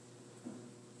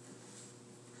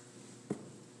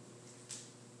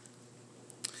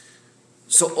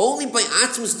 So only by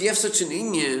Atzmus do you have such an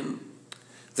inyan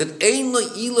that ein lo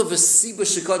ila v'siba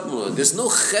shekadmula. There's no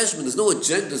cheshbon, there's no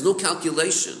agenda, there's no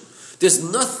calculation. There's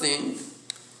nothing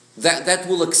that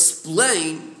will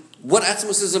explain what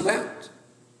Atzmus is about.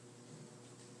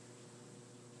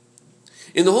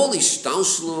 In the Holy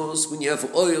Shtalshlos, when you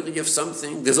have oil, you have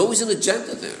something, there's always an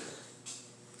agenda there.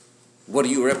 What do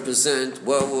you represent?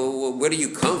 Where do you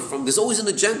come from? There's always an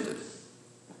agenda.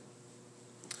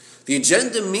 The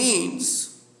agenda means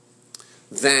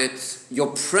that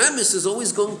your premise is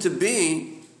always going to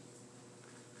be,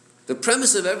 the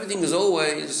premise of everything is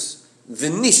always the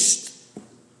nisht,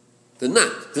 the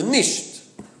not, the nisht.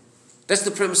 That's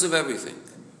the premise of everything.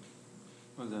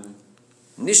 What does that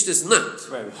mean? Nisht is not.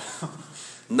 Right.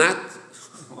 Not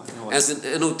as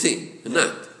an NOT,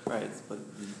 not. Right. But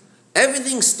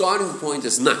Everything's starting point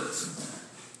is not.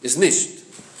 Is nisht.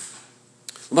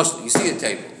 You see a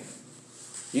table.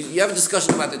 You have a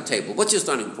discussion about the table. What's your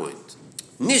starting point?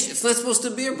 Nisht. It's not supposed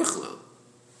to be a bichlal.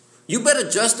 You better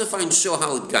justify and show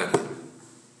how it got here.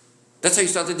 That's how you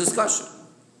start the discussion.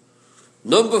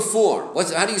 Number 4.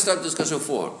 How do you start the discussion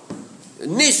 4?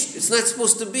 Nisht, it's not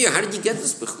supposed to be. How did you get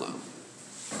this bichlal?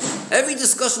 Every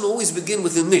discussion will always begin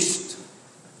with a nisht.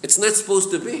 It's not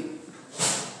supposed to be.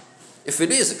 If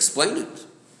it is, explain it.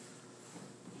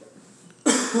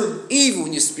 Even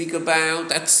when you speak about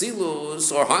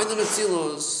Atzilus or higher than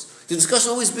Atzilus, the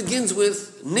discussion always begins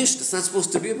with Nisht. It's not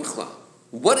supposed to be a Bechla.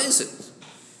 What is it?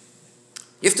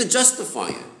 You have to justify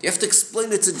it. You have to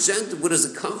explain its agenda. Where does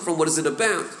it come from? What is it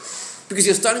about? Because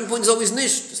your starting point is always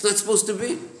Nisht. It's not supposed to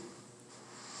be.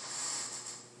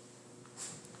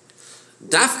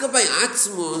 Dafka by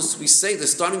Atzmus, we say the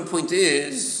starting point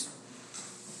is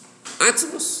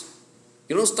Atzmus.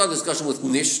 You don't start discussion with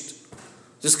Nisht.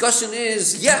 Discussion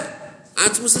is,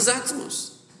 Atzmus is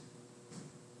Atzmus.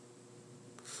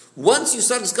 Once you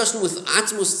start discussion with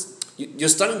Atzmus, your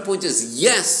starting point is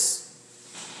yes.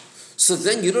 So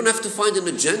then you don't have to find an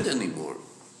agenda anymore.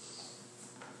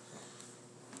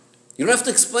 You don't have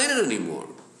to explain it anymore.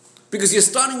 Because your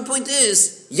starting point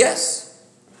is yes.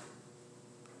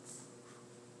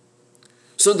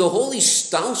 So the holy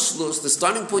Shtalshlus, the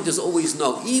starting point is always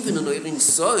no. Even in Eirin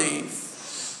Soif,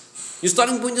 your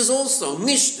starting point is also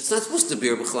Nisht. It's not supposed to be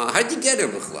Bechla. How did you get here,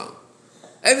 Bechla?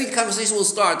 Every conversation will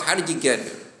start, how did you get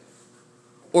here?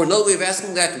 Or another way of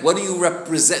asking that, what do you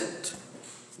represent?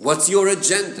 What's your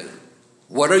agenda?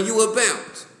 What are you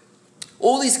about?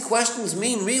 All these questions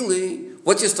mean really,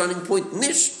 what's your starting point?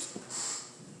 Nisht.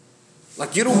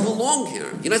 Like you don't belong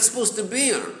here. You're not supposed to be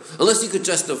here. Unless you could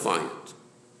justify it.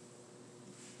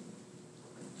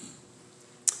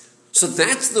 So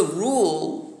that's the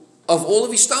rule of all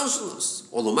of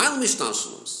Ishtalshalos. All of Mailam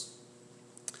Ishtalshalos.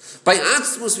 By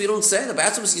Atzmus, we don't say that. By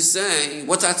Atzmus, you say,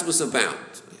 what's Atzmus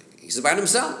about? He's about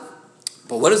himself.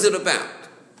 But what is it about?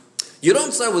 You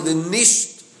don't start with the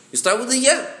Nisht. You start with the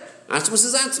yeah. Atzmus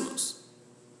is Atzmus.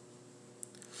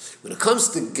 When it comes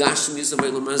to Gashmis of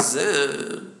Eilam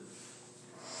Hazeh,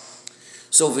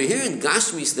 so over here in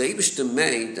Gashmis, the Eibishter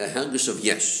made a Hergish of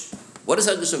Yesh. What does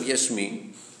Hergish of Yesh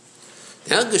mean?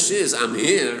 The Hergish is, I'm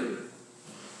here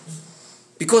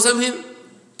because I'm here.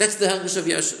 That's the Hergish of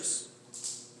Yeshes.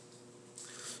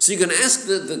 So you're going to ask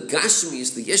the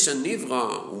Gashmis, the Yesh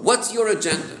Nivra, what's your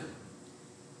agenda?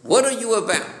 What are you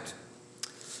about?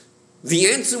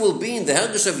 The answer will be, in the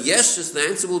Hergish of Yeshes, the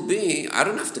answer will be, I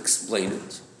don't have to explain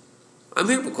it. I'm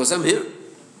here because I'm here.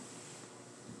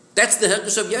 That's the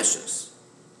Hergish of Yeshes.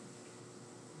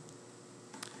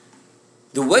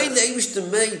 The way the Eibishter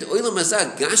made the Olam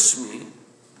Hazeh Gashmi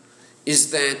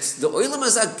is that the Olam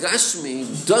Hazeh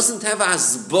Gashmi doesn't have a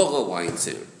Hasbara why it's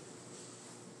here.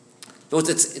 No,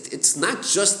 it's not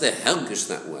just the Hergish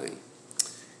that way.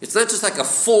 It's not just like a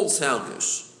false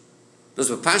Hergish. Because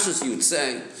with Pashas you would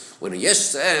say, when a Yesh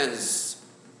says,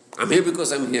 I'm here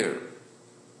because I'm here.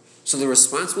 So the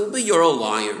response will be, you're a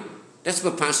liar. That's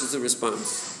what Pashas the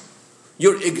response.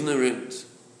 You're ignorant.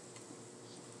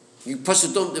 You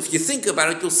don't, if you think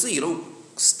about it, you'll see, you don't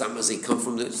stamazay come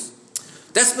from this.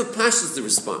 That's what Pashas the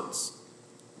response.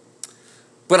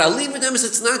 But Aliv Demis,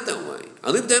 it's not that way.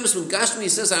 Aliv Demis, when Gashmi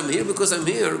says, I'm here because I'm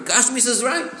here, Gashmi says,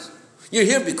 right. You're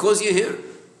here because you're here.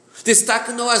 There's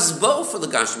taka no asbo for the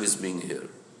Gashmis being here.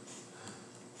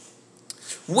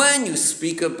 When you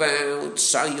speak about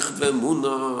Shaykh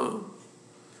V'Emunah,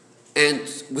 and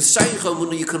with Shaykh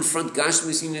V'Emunah you confront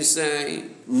Gashmis and you say,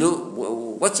 no,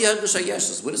 what's the Hergish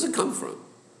HaYeshes? Where does it come from?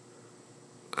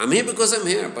 I'm here because I'm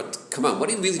here, but come on, what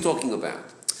are you really talking about?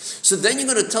 So then you're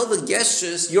going to tell the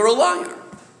Yeshes, you're a liar.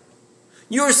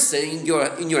 You're saying you're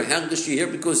in your Hergish, you're here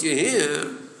because you're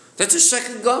here. That's a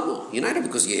Sheker Gomel. You're not here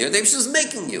because you're here. They're just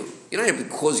making you. You're not here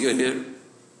because you're here.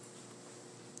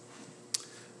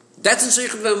 That's in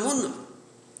Shaykh V'Emunah.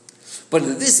 But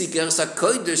in this Igeres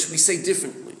HaKodesh, we say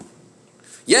differently.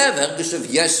 Yeah, the Hergish of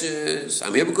Yeshes,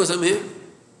 I'm here because I'm here.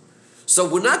 So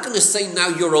we're not going to say now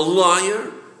you're a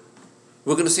liar.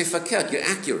 We're going to say Faket, you're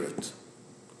accurate.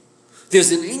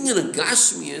 There's an Inyan of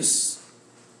Gashmias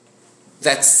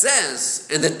that says,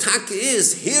 and the Taka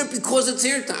is here because it's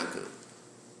here, Taka.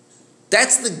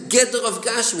 That's the Geder of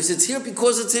Gashmis. It's here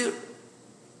because it's here.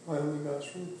 Why only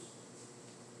Gashmis?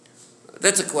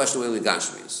 That's a question of only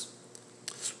Gashmis.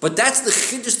 But that's the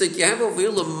Chiddush that you have over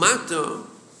here, Lamata.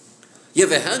 You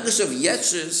have a Hergish of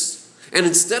Yeshes, and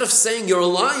instead of saying you're a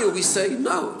liar, we say,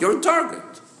 no, you're on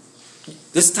target.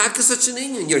 This Taka is such an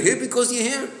Inyan. You're here because you're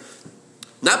here.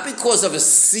 Not because of a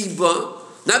Siba,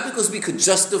 not because we could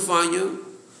justify you,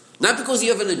 not because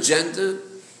you have an agenda,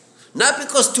 not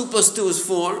because 2 + 2 is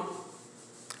 4,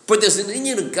 but there's an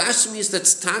Inyan of Gashmis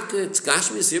that's Taka, it's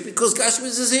Gashmis here because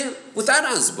Gashmis is here, without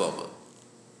Asbaba.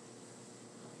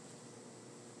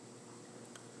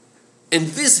 And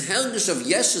this Hergish of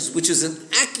Yeshes, which is an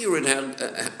accurate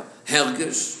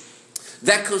Hergish,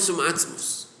 that comes from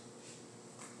Atzmus.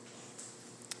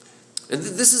 And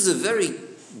this is a very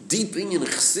deep Inyan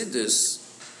Chassidus,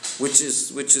 which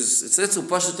is it's not so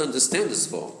possible to understand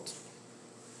this word.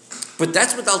 But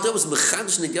that's what Alter was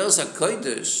mechadish negeres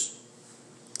hakodesh,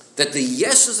 that the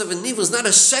yeshus of a nivra is not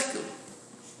a shekel.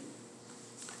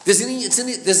 There's an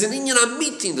inyan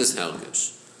amiti in this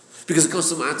helgish, because it comes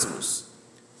from Atmos.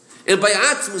 And by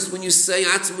Atmos, when you say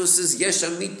Atmos is yesh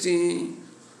amiti,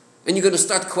 and you're going to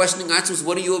start questioning Atmos,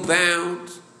 what are you about?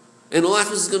 And all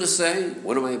Atmos is going to say,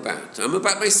 what am I about? I'm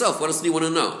about myself. What else do you want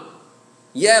to know?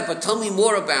 Yeah, but tell me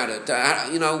more about it.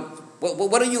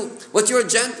 What are you? What's your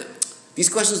agenda? These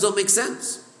questions don't make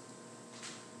sense.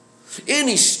 In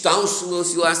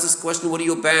Ishtaushalos, you'll ask this question, what are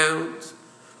you about?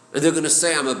 And they're going to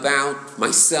say, I'm about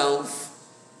myself.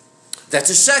 That's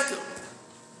a shekel.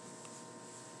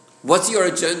 What's your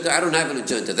agenda? I don't have an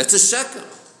agenda. That's a shekel.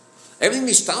 Everything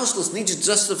Ishtaushalos needs a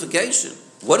justification.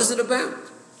 What is it about?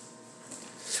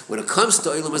 When it comes to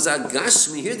Olam Hazeh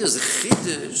Gashmi, here there's a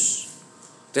chiddush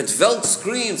that Welt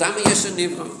screams, I'm a Yesha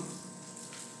Nivra.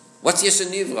 What's Yesha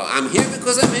Nivra? I'm here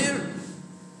because I'm here.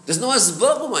 There's no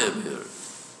asbab why I'm here.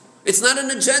 It's not an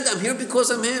agenda. I'm here because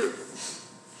I'm here.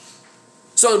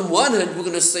 So on one hand, we're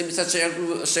going to say, that's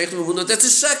a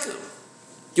shekel.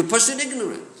 You're pushing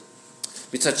ignorant.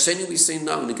 Mitzat Sheni, we say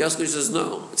no. And the Gershkosh says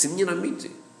no. It's inyan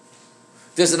amiti.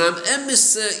 There's an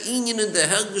emes inyan in the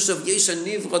hergish of Yesha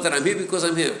Nivra that I'm here because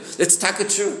I'm here. That's taka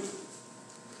true.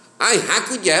 How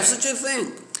could you have such a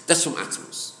thing? That's from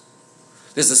Atmos.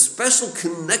 There's a special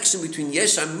connection between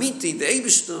Yesh Amiti, the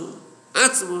Eibishter,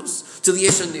 Atmos, to the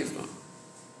Yesh Nivra.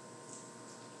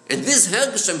 And this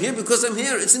hergish, I'm here because I'm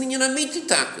here, it's an inyan amiti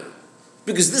taka.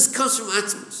 Because this comes from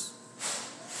Atmos.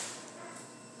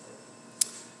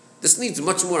 This needs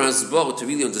much more hasbara to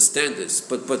really understand this,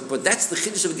 but that's the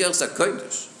chiddush of Geras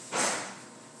HaKodesh.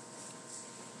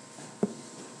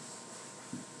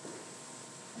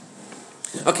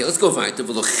 Okay, let's go weiter.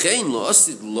 V'lochein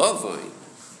lo'osid lovai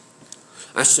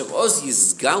asher oz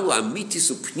yizgalu amitis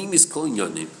u'pnimis kol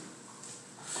inyanim.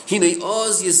 Hinei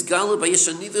oz yizgalu b'yesh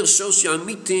haniver shosh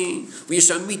yamiti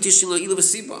v'yesh amiti shin la'ila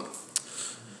v'siba.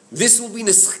 This will be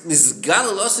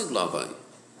nizgalu lo'osid lovai.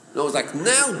 No, it's like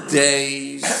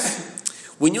nowadays,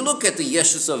 when you look at the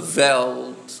Yeshus of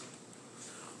Welt,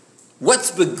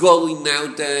 what's begoli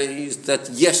nowadays? That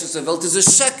Yeshus of Welt is a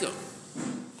shekel.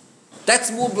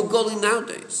 That's more begoli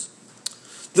nowadays.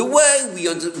 The way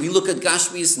we look at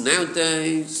Gashmis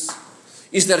nowadays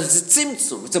is that it's a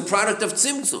tzimtzum. It's a product of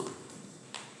tzimtzum.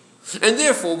 And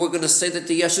therefore, we're going to say that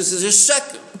the Yeshus is a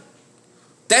shekel.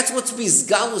 That's what's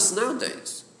bizgalus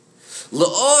nowadays.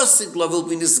 La'osid will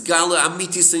be nisgala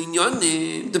amitis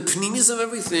inyanim, the pnimis of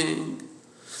everything.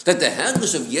 That the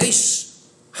hergish of Yesh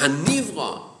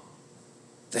Hanivra,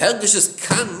 the hergish is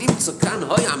kan nimtza kan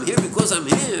hoy, I'm here because I'm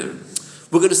here.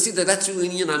 We're going to see that that's really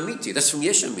inyan amiti. That's from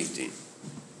Yesh Amiti.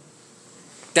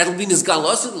 That'll be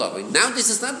nisgala osid love. Now this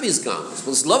is not nisgala.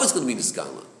 Well, this love is going to be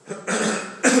nisgala.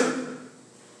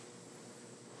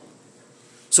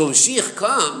 So when Mashiach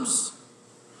comes,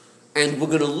 and we're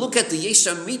going to look at the Yesh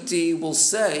Amiti, we'll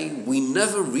say, we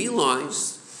never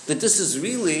realized that this is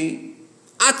really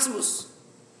Atmos.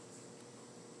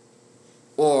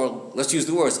 Or, let's use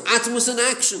the words, Atmos in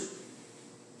action.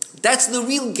 That's the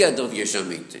real get of Yesh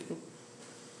Amiti.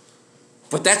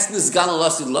 But that's Nizgal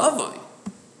Alasid Lavai.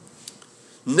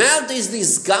 Nowadays, the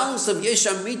Nizgalus of Yesh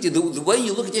Amiti, the way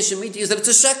you look at Yesh Amiti is that it's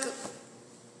a shekel.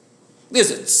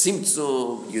 There's a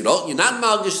tzimtzum, you're not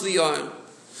malgish the yarn.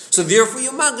 So therefore,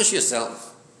 you magish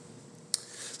yourself.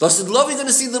 Thus, in love, you're going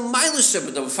to see the Mailish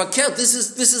Shabbat of Fakir. This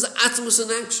is Atmos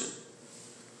in action,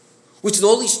 which the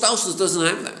Holy Shtaushalus doesn't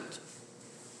have that.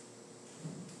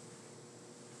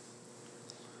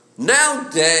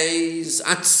 Nowadays,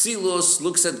 Atzilus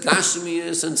looks at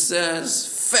Gashmias and says,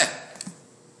 "Fe,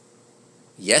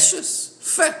 Yeshus,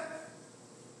 fe."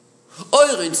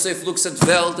 Eurin Seif looks at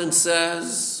Welt and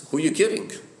says, "Who are you kidding?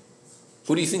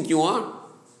 Who do you think you are?"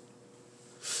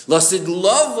 Lasid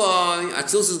Lavai,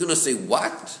 Atzilus is going to say,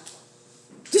 what?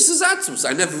 This is Atzilus.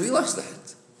 I never realized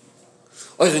that.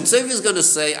 Oirin Seif is going to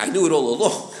say, I knew it all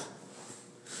along.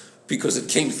 Because it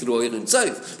came through Oirin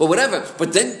Seif. But whatever.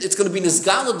 But then it's going to be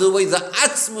Nizgala the way the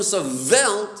Atzilus of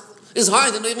Welt is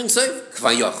higher than Oirin Seif.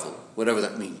 Kvayachol, whatever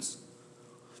that means.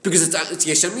 Because it's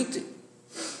Yesh Amiti.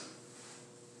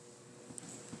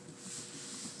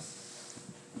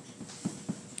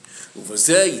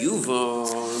 Uvazeh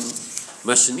Yuvan.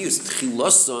 Mashani is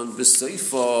tchiloson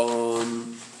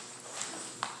b'seifon.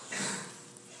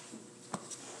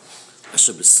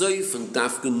 Asher b'seifon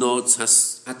dafka notes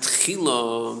has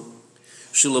atchila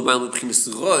shilobal b'chinas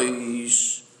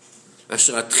roish.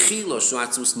 Asher atchila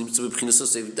shoatzmus nimtza b'chinas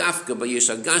osev dafka b'yesh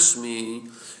agashmi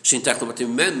sheintach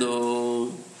l'matim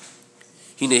meno.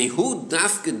 הנה הוא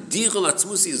דווקא דיר על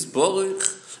עצמו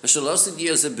יסבורך, אשר לא עושה די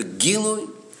הזה בגילוי,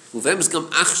 ובאמס גם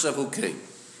עכשיו הוא כן.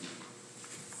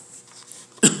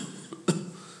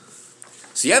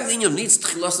 So you have the inyan needs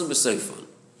tchilasim b'seifan.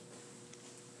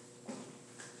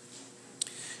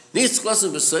 Needs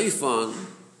tchilasim b'seifan,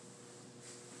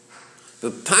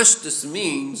 but pashtus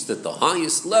means that the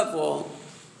highest level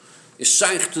is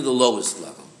shaykh to the lowest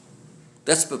level.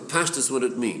 That's but pashtus what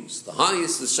it means. The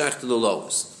highest is shaykh to the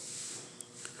lowest.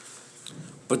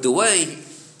 But the way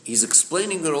he's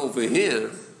explaining it over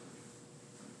here,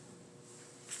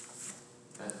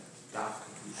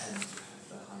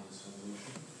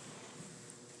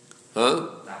 huh?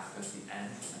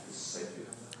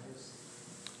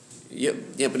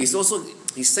 Yeah, but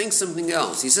he's saying something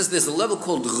else. He says there's a level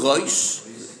called Rosh.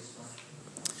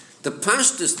 The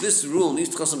Pashtus, this rule, Nish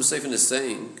Tchosim B'Seifin is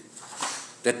saying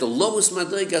that the lowest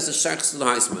Madrega has a shaykh to the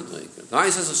highest Madrega. The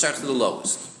highest has a shaykh to the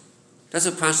lowest. That's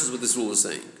what Pashtus, what this rule is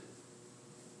saying.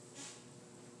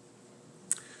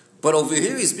 But over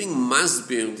here he's being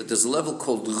masbir that there's a level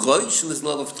called Rosh and there's a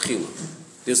level of Tchila.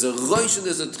 There's a Rosh and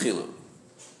there's a Tchila.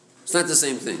 It's not the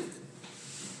same thing.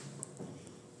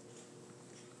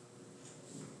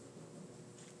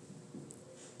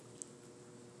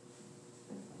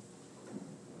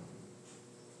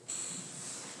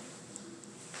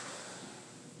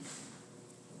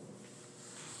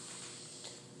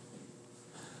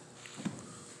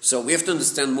 So we have to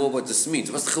understand more what this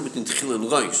means. What's the chiluk between Tchila and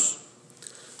Rosh?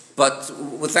 But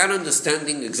without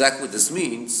understanding exactly what this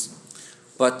means,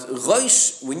 but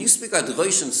Rosh, when you speak about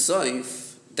Rosh and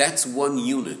Seif, that's one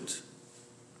unit.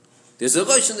 There's a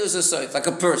Rosh and there's a Seif, like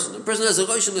a person. A person has a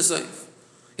Rosh and a Seif.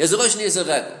 He has a Rosh and he has a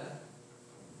Rebbe.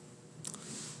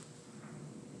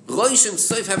 Rosh and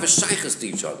Seif have a shaykhus to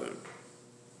each other.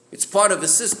 It's part of a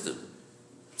system.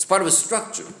 It's part of a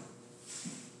structure.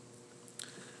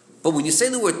 But when you say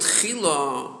the word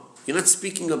Tchila, you're not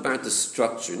speaking about the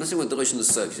structure. You're not saying about the Rosh and the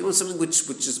Seif. You want something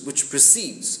which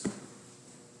precedes,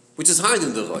 which is higher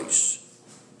than the Rosh.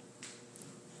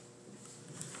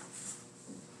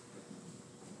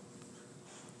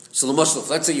 So the Moshe,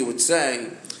 let's say you would say,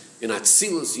 in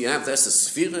Atzilus you have that's the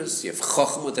Spheres, you have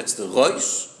Chochmah, that's the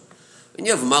Rosh, and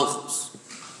you have Malchus.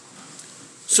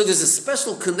 So there's a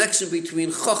special connection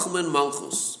between Chochmah and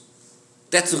Malchus.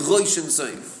 That's Rosh and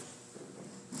Seif.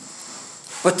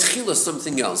 But Tchila is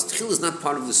something else. Tchila is not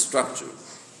part of the structure.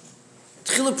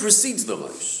 Tchila precedes the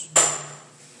Rosh.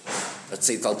 Let's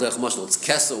say it's Al Derech Mashal, it's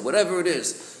Kesel, whatever it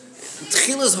is.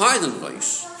 Tchila is higher than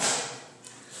Rosh.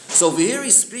 So over here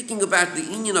he's speaking about the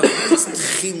inyan of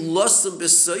Tchilasam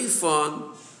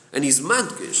B'Seifan, and he's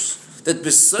madgish, that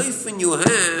B'Seifan you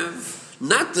have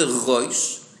not the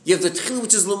Rosh, you have the Tchila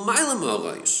which is L'maylam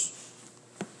HaRosh.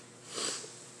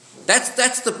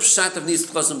 That's the pshat of Nis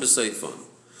Tchilasam B'Seifan.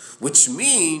 Which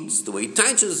means, the way he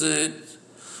teaches it,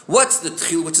 what's the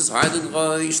Tchil which is higher than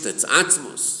Rosh? That's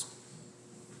Atzmos.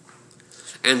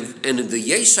 And in the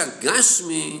Yesha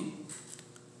Gashmi,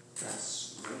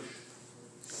 That's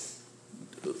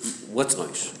Rosh. what's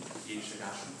Rosh? Yesha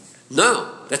Gashmi.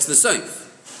 No, that's the Seif.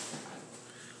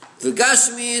 The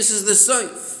Gashmi is the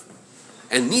Seif.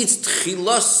 And needs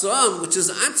Tchilasam, which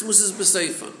is Atzmos, is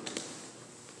B'Seifan.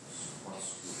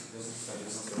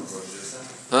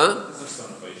 Huh?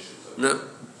 No.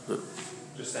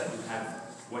 Just that you have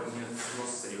what you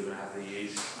say you're going to have the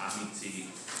Yesh Amiti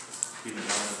in the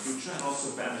future, and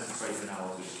also Bam is the right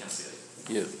now, which you can see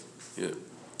it. Yeah.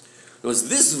 Because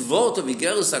this word of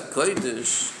Igeres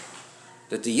HaKodesh,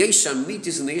 that the Yesh Amiti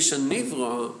is and the Yesh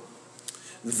Nivra,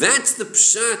 that's the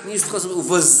Pshat,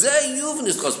 Uvazeh Yuvan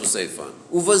is Chos B'Seifan.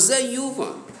 Uvazeh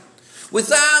Yuvan.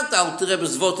 Without Alter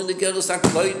Rebbe's word in the Igeres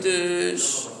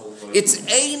HaKodesh, it's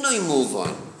Einoi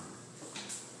Muvan.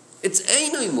 It's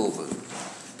Einoi Muvan.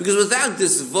 Because without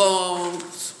this word,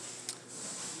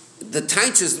 the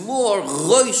Taich is more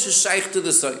Rosh Shaykh to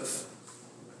the Seif.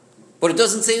 But it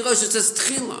doesn't say Rosh, it says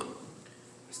Tchila.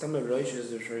 Stammer Rosh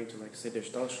is referring to like Seder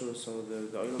Shtalshus, so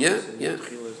the Olam Yeah.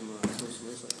 Tchila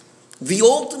is The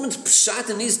ultimate Pshat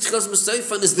in his Tchilas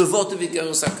B'Seifan is the word of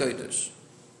Igeres HaKodesh.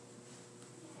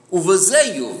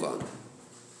 Uvazeh Yuvan.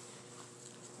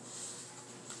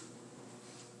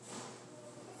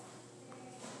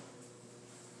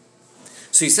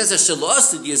 So he says,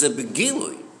 Ashalasid is a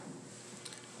begilui.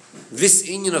 This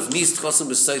inyan of Nis Tchosim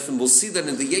B'Seifim, we'll see that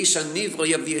in the Yesha Nivra,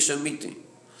 you have the Yesha Miti.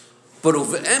 But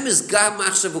over M is Gam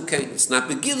Achshav Ukein. It's not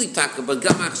begilui Taka, but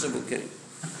Gam Achshav Ukein.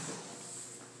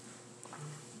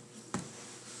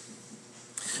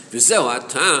 וזהו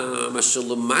הטעם אשר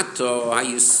למטה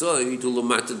היסוד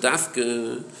ולמטה דווקא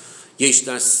יש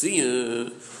תעשייה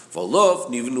ולא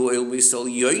נבנו אל ביס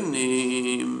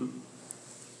עליונים.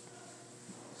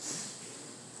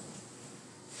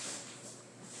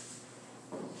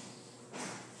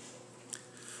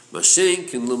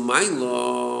 Mashenkin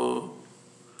Lamaila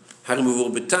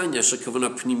Harimuvur Betanya Shakavana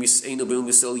Pnimis Ein Obel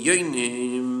Misel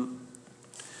Yonim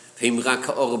Heim Rak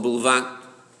Haor Bulvat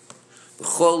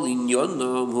B'chol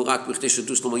Inyonam Hu Rak B'chtei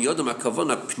Shadus Lama Yodam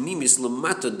HaKavana Pnimis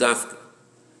Lamata Dafka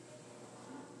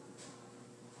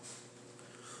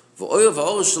V'oyo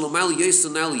v'or Shalomal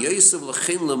Yosef Nal Yosef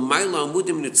L'chein Lamaila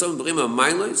Amudim Nitzom B'rim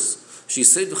HaMailos She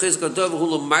said B'chezek HaDov Hu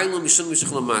Lamaila Mishon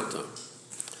Mishach Lamata.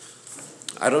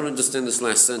 I don't understand this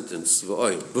last sentence.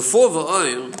 V'oil. Before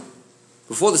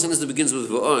the sentence that begins with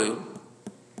v'oil,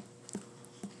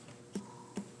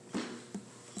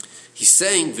 he's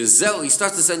saying v'zeu. He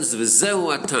starts the sentence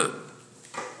v'zeu atam.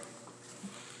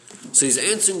 So he's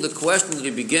answering the question that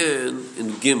he began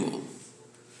in Gimel.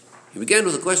 He began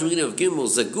with the question beginning of Gimel.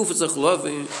 Zaguf etzach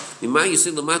lovi imay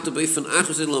yisei lamata beifan ach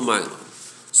yisei lamayla.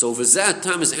 So v'zeu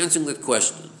atam is answering that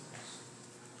question.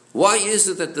 Why is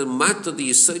it that the mata, the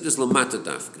yesod, is lamata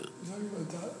dafka? You're talking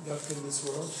about dafka in this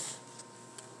world?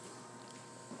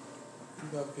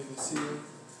 Dafka in the sea?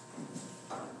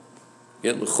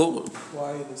 Yeah, l'chora.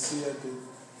 Why in the sea do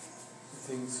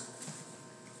things,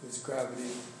 there's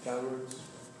gravity downwards?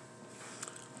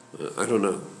 I don't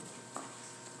know.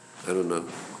 I don't know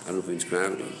if it's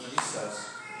gravity.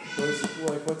 What is it,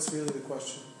 like, what's really the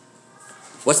question?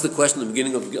 What's the question at the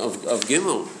beginning of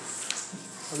Gimel?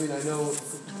 I mean, I know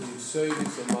the Yisod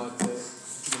is the Mata, the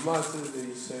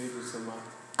Yisod is the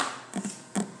Mata.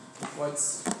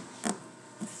 What's,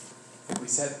 like we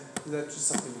said, is that just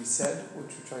something we said,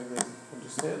 which we're trying to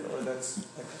understand, or that's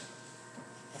like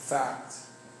a fact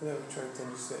that we're trying to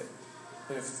understand?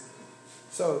 And if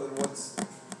so, then what's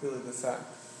really the fact?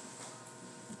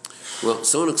 Well,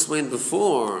 someone explained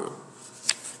before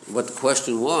what the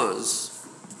question was,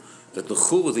 that the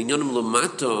Chur, the Inyanim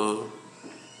Lamata,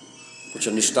 which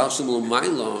are Nishtarshim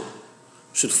L'mayla,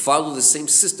 should follow the same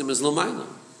system as L'mayla.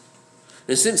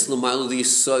 And since L'mayla, the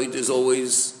Yisod, is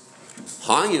always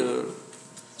higher,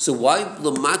 so why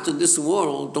L'mata in this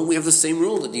world don't we have the same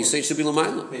rule that the Yisod should be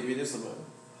L'mayla? Maybe it is L'mayla.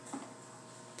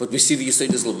 But we see the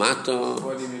Yisod as L'mata.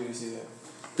 Why do you mean we see that?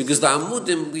 Because the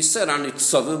Amudim, we said, are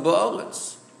Nitzavim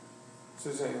Ba'aretz. So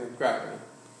you're saying like gravity?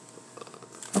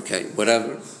 Okay,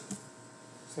 whatever.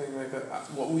 Saying like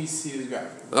what we see is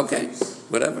gravity. Okay,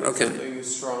 whatever, okay. Something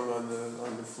is strong on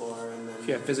the floor, and then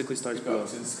Yeah, physically starts you go below. up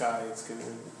to the sky, it's going to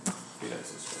be not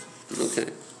so strong. Okay.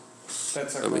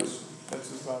 That's our question. That's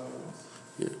what's bothering us.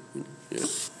 Yeah.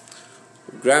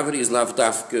 Gravity is lav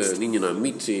dafka ninyan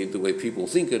amiti, the way people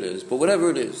think it is, but whatever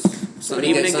it is, it's not But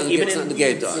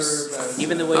negate us.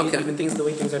 Even the way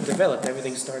things are developed,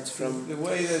 everything starts from The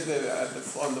way that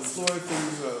on the floor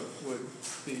things would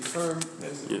be firm,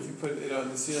 and if you put it on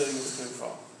the ceiling, it's going to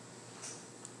fall.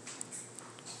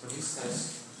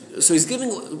 So he's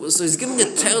giving a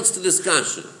teretz to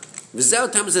discussion. V'zeu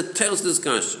tam is a teretz to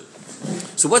discussion.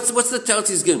 So what's the teretz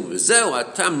he's giving?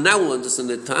 V'zeu tam, now we'll understand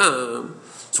the tam.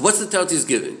 So what's the teretz he's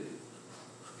giving?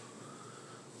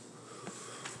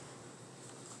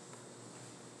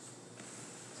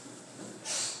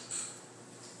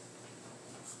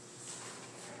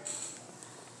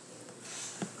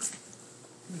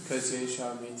 Because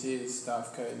Yesha Amiti is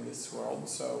dafka in this world,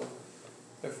 so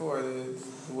therefore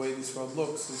the way this world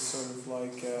looks is sort of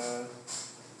like a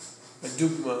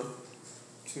dogma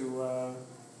to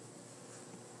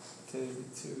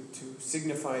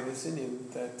signify this Indian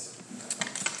that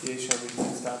Yesha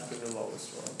Amiti is dafka in the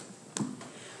lowest world.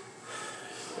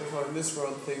 Therefore, in this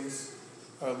world, things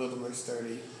are a little more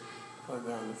sturdy when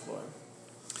they're on the floor.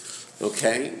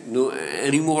 Okay. No.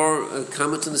 Any more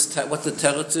comments on this? What the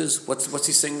teretz is? What's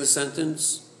he saying in the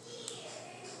sentence?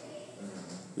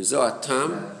 V'zeu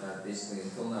tam. Basically,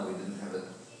 until now, we didn't have an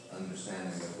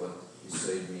understanding of what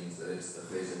Yisod means, that it's the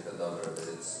basic Adavar, that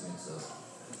it's mitzvah.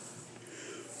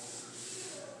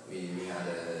 We had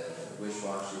a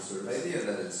wish-washy sort of idea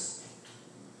that it's,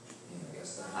 I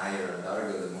guess, the higher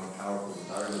Adarga, the more powerful the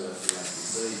Adarga, that we have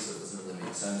Yisod, so it doesn't really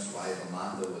make sense why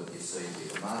Lamata would Yisod be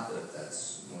Lamata, if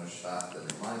that's more shvat than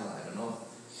Lamata, I don't know.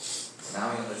 Now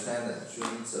we understand that true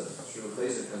mitzvah, true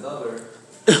basic Adavar,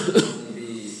 can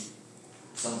be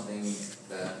something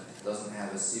that doesn't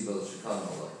have a sibel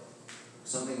shekadma,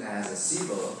 something that has a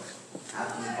sibel, how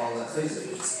can you call that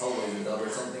chayzik? It's totally the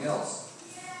something else.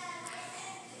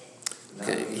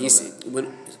 Okay,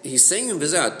 he's saying in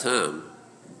V'zeu tam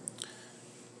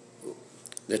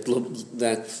that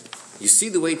you see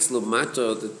the way it's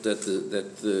lomata, that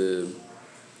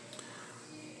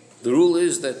the rule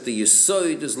is that the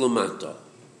yesod is lomata.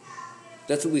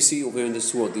 That's what we see over in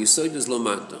this world. The yesod is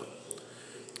lomata.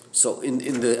 So in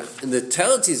the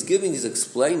teretz he's giving, he's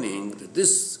explaining that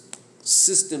this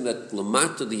system that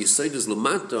lomata, the yesod is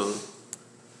lomata,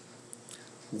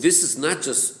 this is not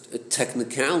just a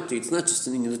technicality, it's not just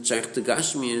an in the Shaykh to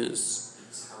Gashmias.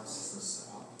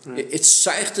 It's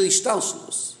Shaykh to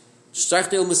Ishtalshnus. Shaykh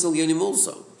to El Yonim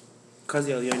also. Because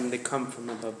the Yonim, they come from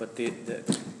above, but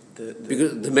because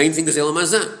the main thing is Elam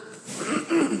Hazeh.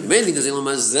 The main thing is Elam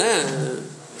Hazeh.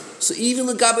 So even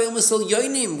the Gabi El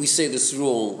Yonim, we say this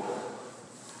rule,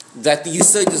 that the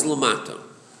Yisod is Lamata.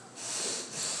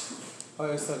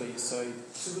 I thought that Yisod.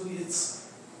 So really it's...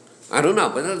 I don't know,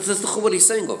 but that's what he's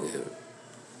saying over here.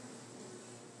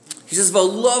 He says,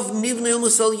 "V'lov nivnei el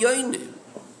Masal Yonim."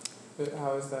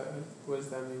 How is that? What does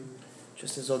that mean?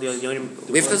 just as all the Yonim.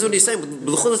 If that's what he's saying, but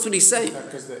that's what he's saying.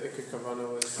 Because the Ikka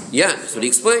Kavana was. Yeah, that's what he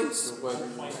explains.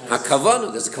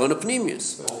 HaKavana, there's a Kavana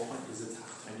Pneumius. The whole point is a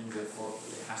Tachtonim, therefore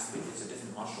it has to be, it's a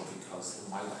different marshal because the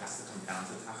Mila has to come down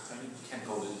to Tachtonim. You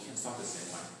can't start the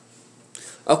same way.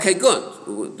 Okay, good.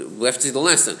 We have to see the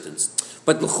last sentence.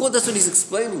 But that's what he's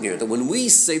explaining here. That when we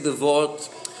say the word,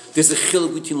 there's a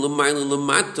chiluk between Lamaila and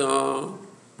Lamata.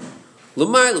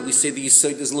 Lamaila, we say the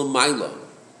Yisod is Lamaila.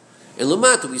 And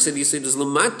Lamata, we say the Yisod is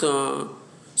Lamata.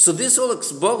 So this whole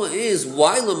Exbara is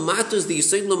why Lamata is the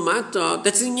Yisod Lamata.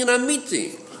 That's in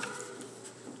Yanamiti.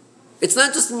 It's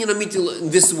not just in Yanamiti in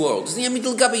this world. It's in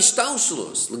Yanamiti L'gabi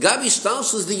Shtalshalos. L'gabi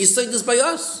Shtalshalos, the Yisod is by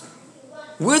us.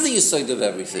 We're the Yisod of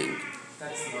everything.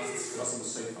 That's the most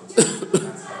safe one.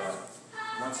 That's how,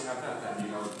 once you have that, then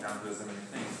you know the count doesn't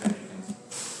anything, then you can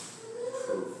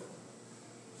prove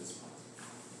this point.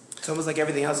 It's almost like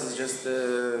everything else is just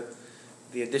the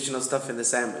additional stuff in the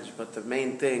sandwich, but the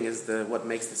main thing is what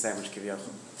makes the sandwich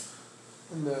kiviyachol.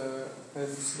 And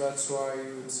so that's why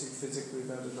you would see physically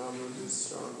that an Amud is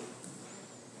strong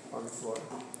on the floor.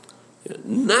 Yeah,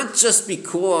 not just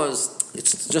because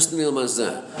it's just an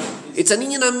ilmazah. It's an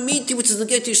inyan amiti which is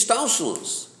negated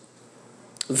shtalshalos.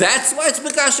 That's why it's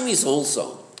Bekashmis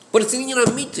also. But it's an inyan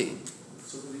amiti.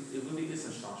 So it really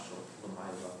isn't Shashal,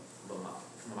 Lamaila,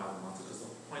 because the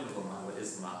point of Lamaila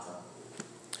is Mata.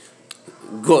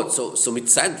 Good. So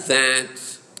mitzad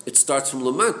that, it starts from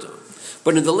Lamata.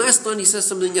 But in the last line he says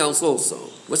something else also.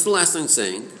 What's the last line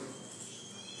saying?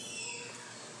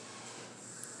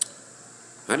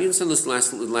 How do you understand this last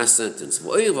sentence?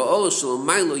 What's he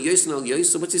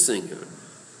saying here?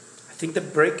 I think the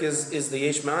break is the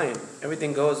Yesh Mayin.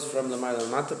 Everything goes from the Ma'ila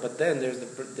Mata, but then there's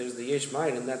the Yesh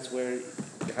Mayin, and that's where you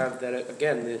have that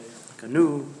again, the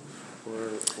canoe.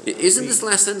 Isn't this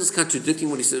last sentence contradicting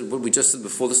what he said? What we just said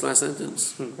before this last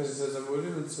sentence? Because it says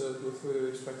Amudim, it's before you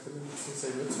expected him to say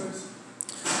mitzvahs.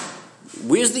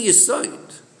 Where's the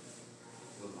Yisod?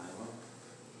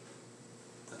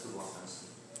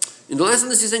 In the last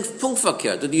sentence he's saying punkt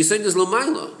verkehrt, that the Yisod is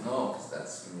Lamaila. No, because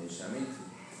that's from Yeshamiti.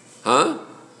 Huh?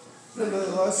 No,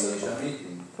 the last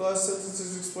sentence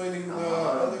is explaining the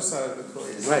other side of the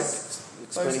coin. Right.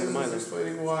 Explaining the Mila.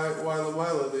 Explaining why the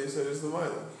Mila, the Yisod is the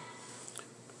Mila.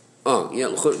 Oh, yeah.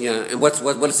 And what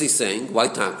is he saying? Why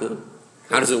taka?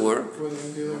 How does it work? When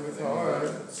you're dealing with Ha'ara,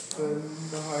 then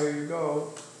the higher you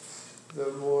go,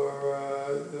 the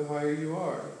higher you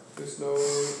are. There's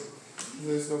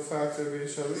no factor of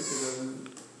Yeshamiti, then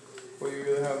what you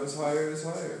really have is higher.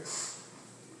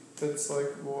 That's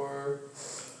like more,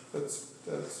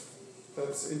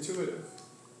 that's intuitive.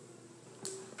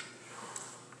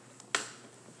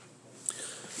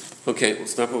 Okay, we'll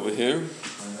stop over here.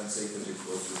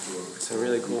 It's a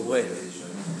really cool way.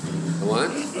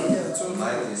 What? Yeah, that's what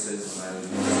Ma'ila says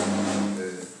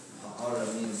Ha'ara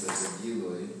means that's a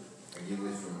gilui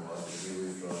from what? A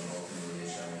gilui from ultimately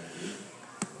Yeshamiti,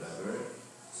 whatever.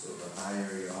 So the higher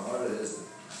your Ha'ara is,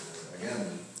 again,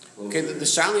 Okay, the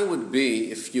shali would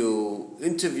be if you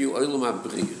interview Olam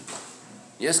HaBriya.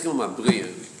 You ask him Olam HaBriya,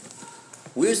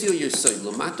 where's your Yisod,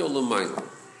 Lamata or Lamaila?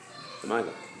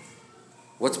 Lamaila.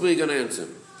 What's Briya going to answer?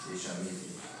 Yeshamiti.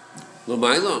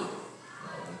 Lamaila? No,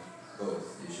 both.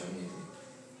 Yeshamiti.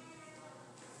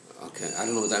 Okay, I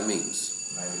don't know what that means.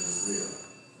 Ma'ila is real.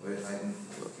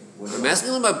 I'm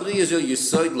asking Olam HaBriya, is your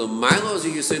Yisod Lamaila or is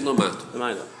your Yisod Lamata?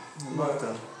 Lamaila.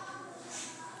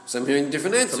 So I'm hearing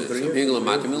different answers. I'm hearing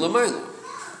Lamata and Lamaila.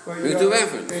 Well, We do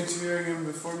effort. interviewing him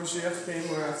before Mashiach came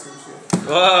or after Mashiach?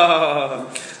 Whoa!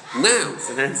 Now, It's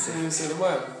an answer. You say the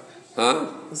Mila. huh?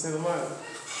 You say the Mila.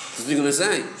 What's he going to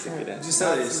say? Just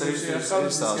tell you, so After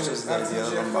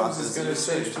Mashiach comes, he's going to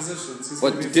change positions. He's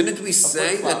But gonna be didn't we a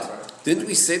say flip-flopper.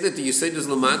 that the Yisod is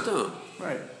Lamata?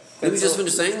 Right. Didn't we just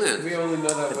finish saying that? We only know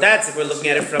that. But that's if we're looking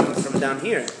at it from down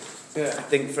here. Yeah. I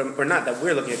think or not that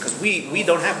we're looking at, because we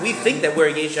think that we're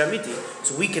Yesh Amiti,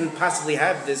 so we can possibly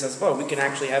have this as well. We can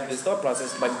actually have this thought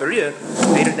process. By Beria,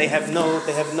 they have no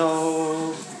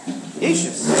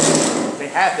Yeshus. They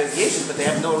have their Yeshus, but they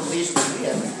have no Yeshus.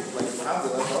 Like,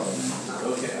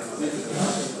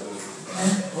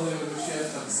 Holy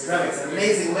Mashiach comes. It's an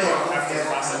amazing way of looking After the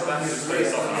process, that is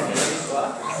based off